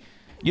farming,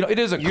 you know, it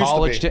is a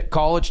college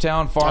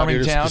town,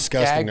 farming town,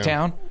 ag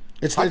town.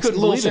 It's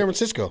little San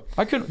Francisco.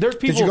 I couldn't. There's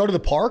people. Did you go to the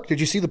park?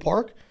 Did you see the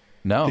park?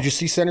 No. Did you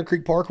see Center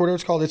Creek Park, whatever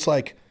it's called? It's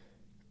like,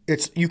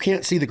 you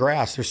can't see the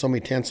grass. There's so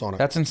many tents on it.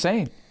 That's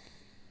insane.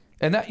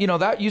 And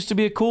that used to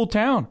be a cool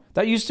town.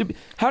 That used to be.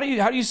 How do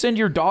you send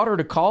your daughter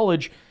to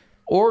college,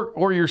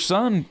 or your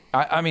son?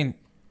 I mean,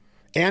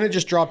 Anna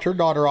just dropped her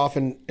daughter off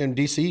in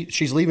DC.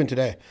 She's leaving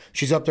today.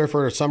 She's up there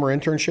for a summer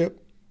internship.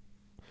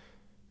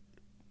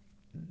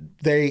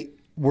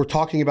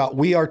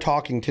 We are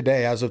talking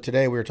today, as of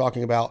today, we are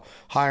talking about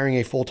hiring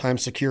a full-time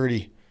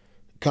security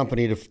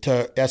company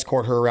to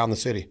escort her around the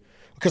city.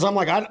 Because I'm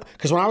like,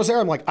 because when I was there,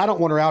 I'm like, I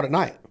don't want her out at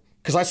night,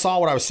 because I saw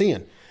what I was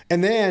seeing.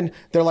 And then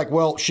they're like,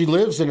 well, she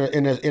lives in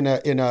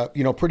a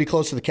you know, pretty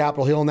close to the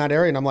Capitol Hill in that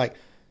area. And I'm like,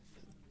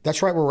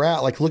 that's right where we're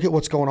at. Like, look at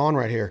what's going on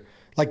right here.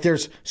 Like,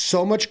 there's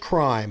so much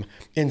crime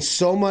and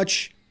so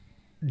much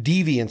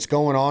deviance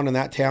going on in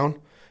that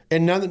town,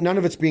 and none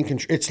of it's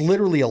being it's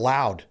literally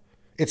allowed.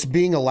 It's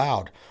being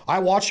allowed. I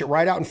watched it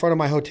right out in front of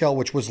my hotel,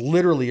 which was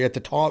literally at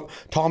the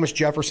Thomas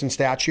Jefferson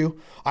statue.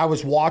 I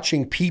was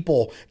watching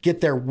people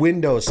get their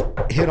windows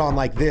hit on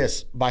like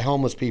this by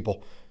homeless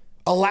people.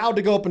 Allowed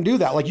to go up and do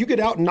that. Like, you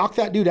get out and knock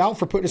that dude out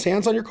for putting his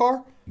hands on your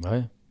car,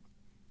 right?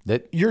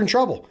 You're in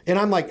trouble. And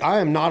I'm like, I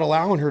am not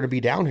allowing her to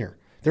be down here.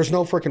 There's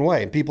no freaking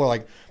way. And people are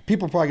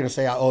probably going to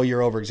say, oh,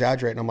 you're over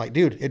exaggerating. I'm like,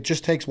 dude, it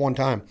just takes one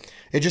time.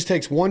 It just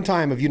takes one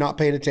time of you not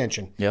paying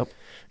attention. Yep.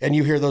 And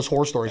you hear those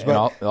horror stories. But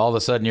all of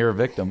a sudden you're a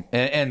victim.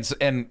 And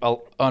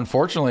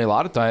unfortunately, a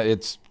lot of times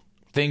it's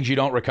things you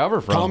don't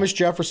recover from. Thomas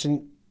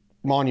Jefferson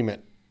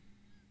Monument.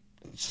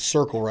 It's a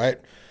circle, right?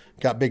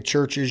 Got big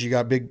churches, you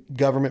got big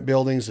government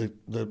buildings,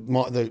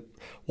 the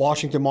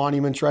Washington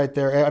Monument's right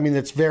there. I mean,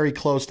 it's very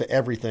close to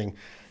everything.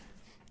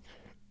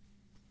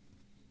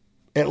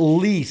 At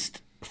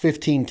least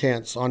 15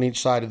 tents on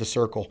each side of the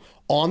circle.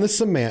 On the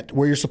cement,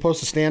 where you're supposed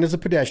to stand as a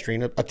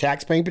pedestrian, a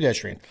tax-paying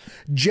pedestrian.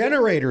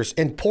 Generators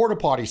and porta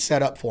potties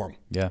set up for them.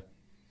 Yeah.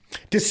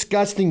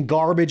 Disgusting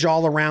garbage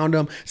all around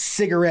them,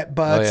 cigarette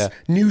butts,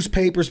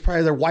 newspapers,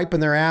 probably they're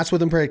wiping their ass with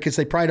them because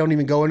they probably don't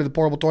even go into the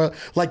portable toilet.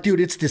 Like, dude,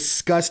 it's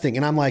disgusting.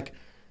 And I'm like,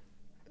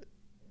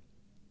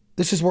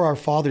 this is where our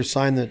fathers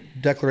signed the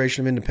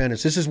Declaration of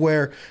Independence. This is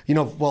where,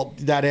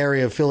 that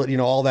area of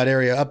Philadelphia, all that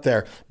area up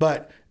there.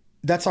 But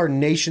that's our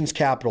nation's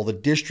capital, the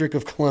District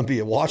of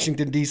Columbia,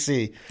 Washington,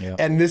 D.C. Yeah.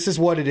 And this is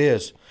what it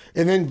is.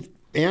 And then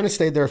Anna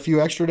stayed there a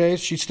few extra days.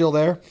 She's still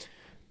there.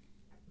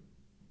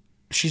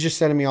 She's just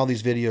sending me all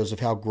these videos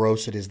of how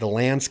gross it is. The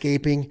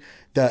landscaping,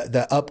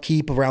 the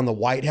upkeep around the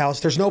White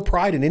House. There's no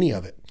pride in any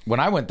of it. When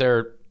I went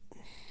there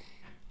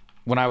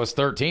when I was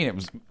 13, it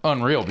was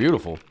unreal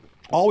beautiful.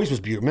 Always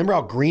was beautiful. Remember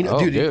how green? Oh,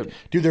 dude,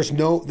 there's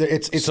no.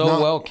 It's so not,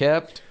 well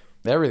kept.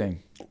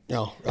 Everything.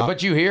 No,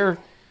 but you hear.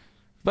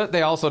 But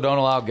they also don't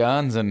allow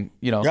guns, and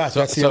Yeah,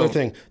 that's the other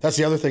thing. That's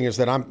the other thing is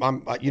that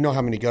I'm you know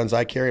how many guns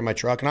I carry in my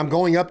truck, and I'm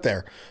going up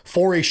there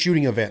for a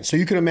shooting event. So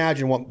you can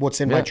imagine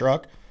what's in my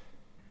truck.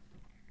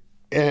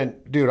 And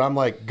dude, I'm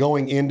like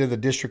going into the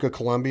District of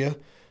Columbia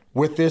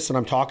with this, and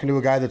I'm talking to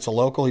a guy that's a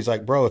local. He's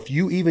like, bro, if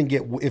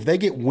they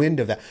get wind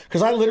of that,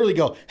 because I literally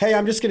go, hey,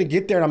 I'm just going to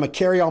get there and I'm going to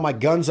carry all my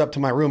guns up to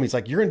my room. He's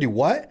like, you're going to do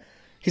what?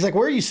 He's like,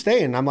 where are you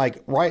staying? And I'm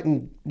like, right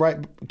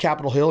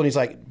Capitol Hill. And he's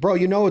like, bro,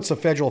 it's a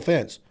federal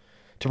offense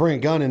to bring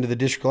a gun into the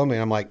District of Columbia.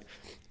 And I'm like,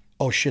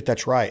 oh shit,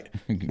 that's right.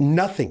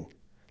 Nothing.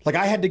 Like,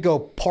 I had to go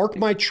park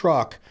my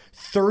truck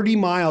 30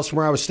 miles from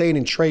where I was staying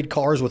and trade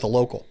cars with a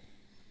local.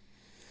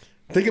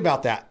 Think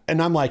about that.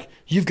 And I'm like,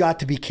 you've got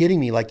to be kidding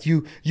me. Like,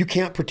 you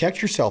can't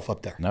protect yourself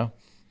up there. No.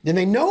 And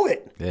they know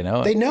it. They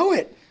know it. They know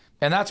it.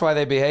 And that's why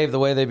they behave the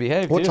way they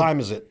behave. What time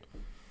is it?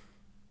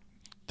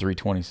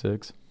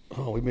 3:26.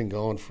 Oh, we've been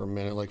going for a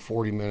minute, like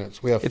 40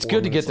 minutes. We have. It's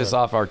good to get this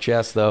off our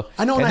chest, though.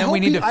 I know, and then we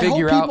need to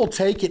figure out. I hope people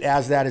take it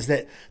as that. Is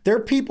that there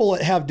are people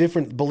that have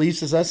different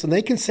beliefs as us, and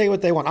they can say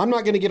what they want. I'm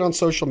not going to get on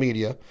social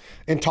media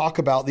and talk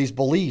about these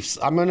beliefs.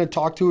 I'm going to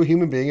talk to a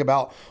human being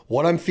about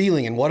what I'm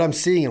feeling and what I'm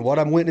seeing and what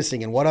I'm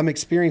witnessing and what I'm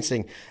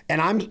experiencing.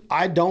 And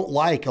I don't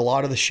like a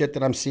lot of the shit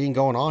that I'm seeing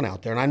going on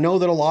out there, and I know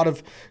that a lot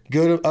of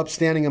good,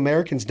 upstanding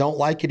Americans don't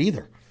like it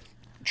either.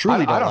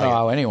 Truly, I don't know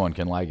how anyone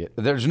can like it.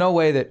 There's no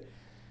way that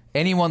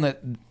anyone that's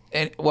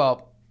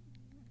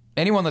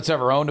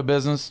ever owned a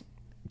business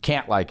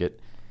can't like it.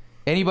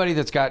 Anybody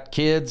that's got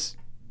kids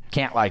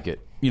can't like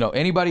it.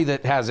 Anybody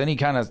that has any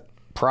kind of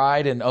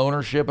pride and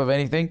ownership of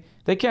anything,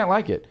 they can't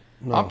like it.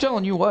 No. I'm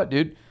telling you what,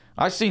 dude.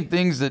 I've seen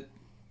things that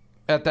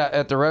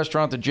at the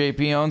restaurant that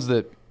JP owns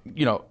that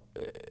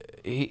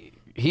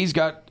he's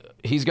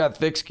got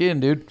thick skin,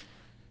 dude.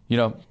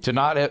 To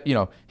not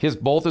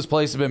both his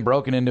places have been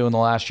broken into in the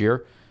last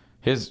year.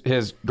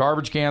 His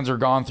garbage cans are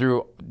gone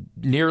through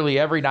nearly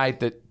every night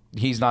that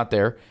he's not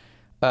there.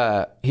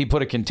 He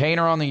put a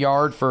container on the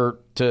yard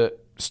to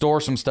store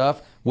some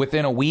stuff.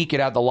 Within a week, it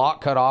had the lock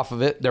cut off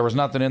of it. There was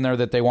nothing in there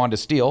that they wanted to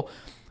steal.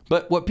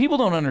 But what people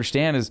don't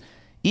understand is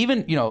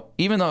even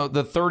though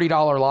the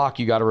 $30 lock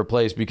you got to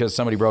replace because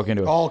somebody broke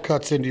into it, all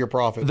cuts into your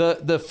profit.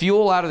 The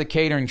fuel out of the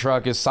catering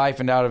truck is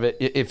siphoned out of it.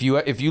 If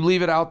you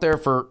leave it out there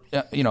for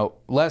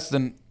less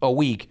than a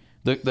week,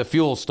 the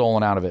fuel's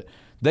stolen out of it.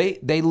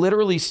 They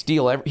literally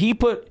steal. He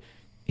put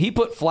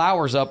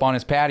flowers up on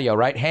his patio,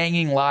 right?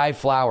 Hanging live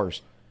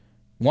flowers.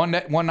 One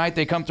night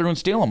they come through and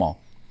steal them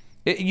all.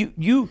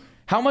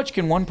 How much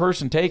can one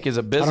person take as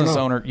a business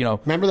owner?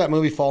 Remember that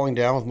movie Falling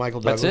Down with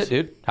Michael Douglas? That's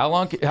it, dude. How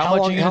much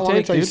are you gonna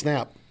take, dude? You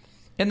snap?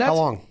 And that's, how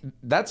long?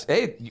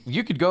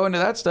 You could go into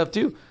that stuff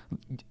too.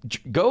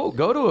 Go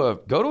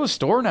to a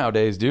store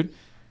nowadays, dude.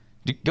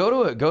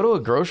 Go to a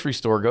grocery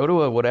store. Go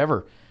to a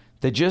whatever.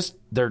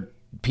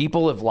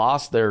 People have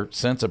lost their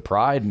sense of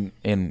pride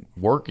in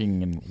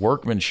working and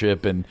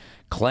workmanship and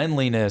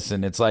cleanliness,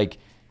 and it's like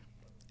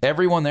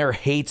everyone there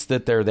hates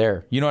that they're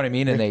there. You know what I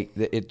mean? And I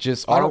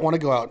don't want to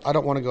go out. I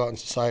don't want to go out in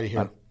society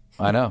here.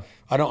 I know.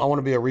 I want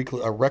to be a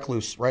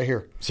recluse right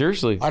here.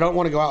 Seriously, I don't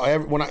want to go out.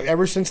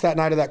 Ever since that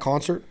night of that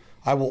concert,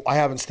 I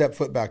haven't stepped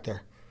foot back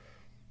there.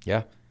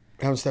 Yeah.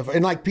 I haven't stepped foot.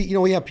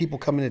 And we have people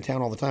coming into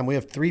town all the time. We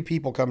have 3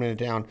 people coming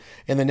into town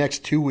in the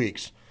next 2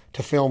 weeks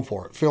to film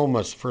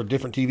us for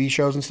different TV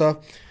shows and stuff.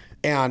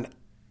 And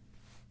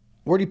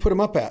where do you put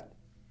them up at?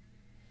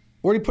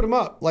 Where do you put them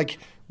up? Like,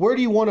 where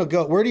do you want to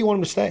go? Where do you want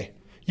them to stay?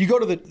 You go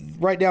to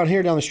right down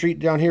the street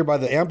down here by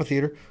the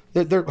amphitheater.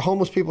 There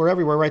homeless people are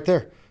everywhere right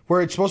there,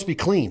 where it's supposed to be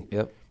clean.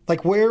 Yep.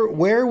 Like,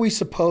 where are we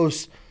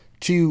supposed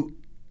to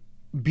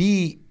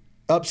be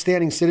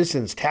upstanding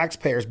citizens,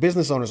 taxpayers,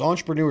 business owners,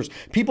 entrepreneurs,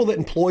 people that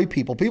employ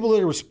people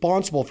that are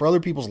responsible for other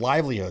people's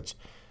livelihoods?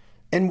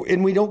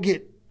 And we don't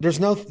get, there's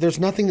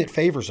nothing that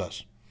favors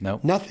us. No.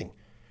 Nothing.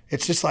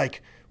 It's just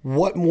like,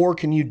 what more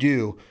can you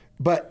do?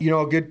 But,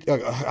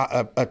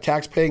 a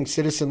tax-paying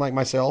citizen like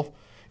myself,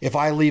 if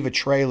I leave a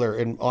trailer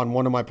on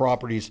one of my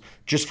properties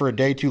just for a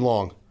day too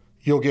long,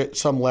 you'll get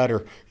some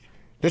letter.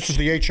 This is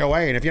the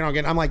HOA, and if you don't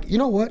get, I'm like, you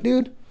know what,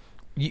 dude?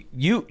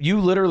 You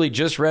literally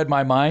just read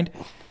my mind.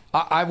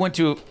 I went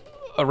to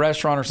a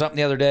restaurant or something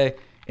the other day,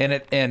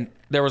 and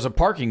there was a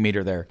parking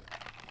meter there,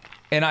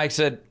 and I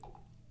said,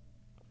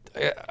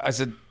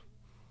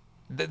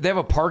 they have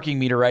a parking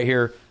meter right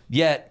here.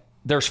 Yet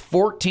there's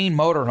 14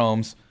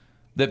 motorhomes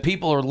that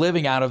people are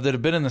living out of that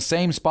have been in the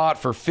same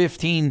spot for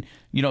 15,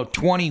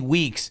 20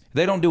 weeks.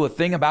 They don't do a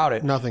thing about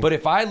it. Nothing. But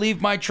if I leave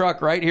my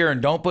truck right here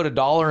and don't put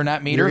 $1 in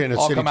that meter,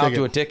 I'll come out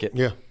to a ticket.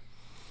 Yeah.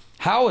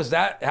 How is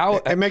that?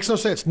 It makes no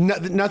sense.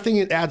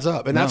 Nothing adds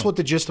up. And that's what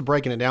the gist of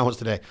breaking it down was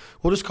today.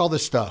 We'll just call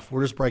this stuff.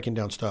 We're just breaking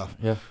down stuff.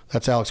 Yeah.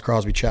 That's Alex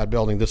Crosby, Chad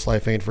Belding. This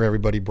Life Ain't For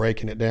Everybody,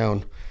 breaking it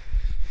down.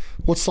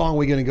 What song are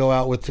we going to go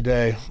out with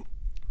today?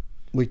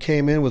 We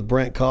came in with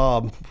Brent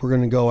Cobb. We're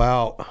going to go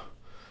out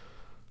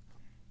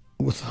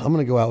with, I'm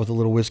going to go out with a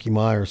little Whiskey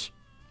Myers.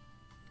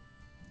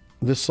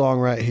 This song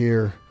right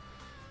here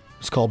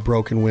is called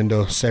Broken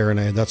Window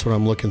Serenade. That's what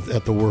I'm looking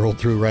at the world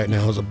through right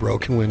now, is a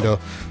broken window.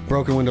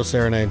 Broken Window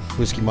Serenade,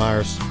 Whiskey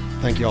Myers.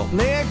 Thank y'all.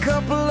 Lay a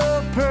couple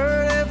of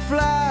pretty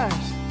flies.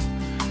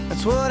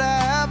 That's what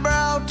I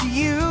brought to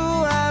you.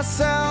 I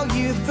saw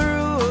you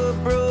through a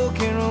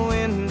broken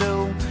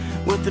window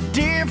with a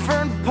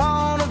different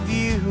point of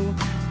view.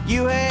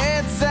 You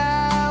had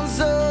signs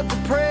of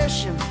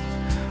depression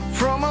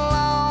from a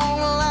long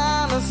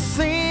line of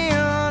sin,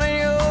 and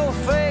your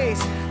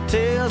face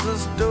tells a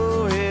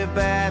story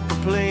about the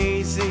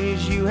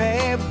places you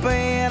have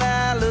been.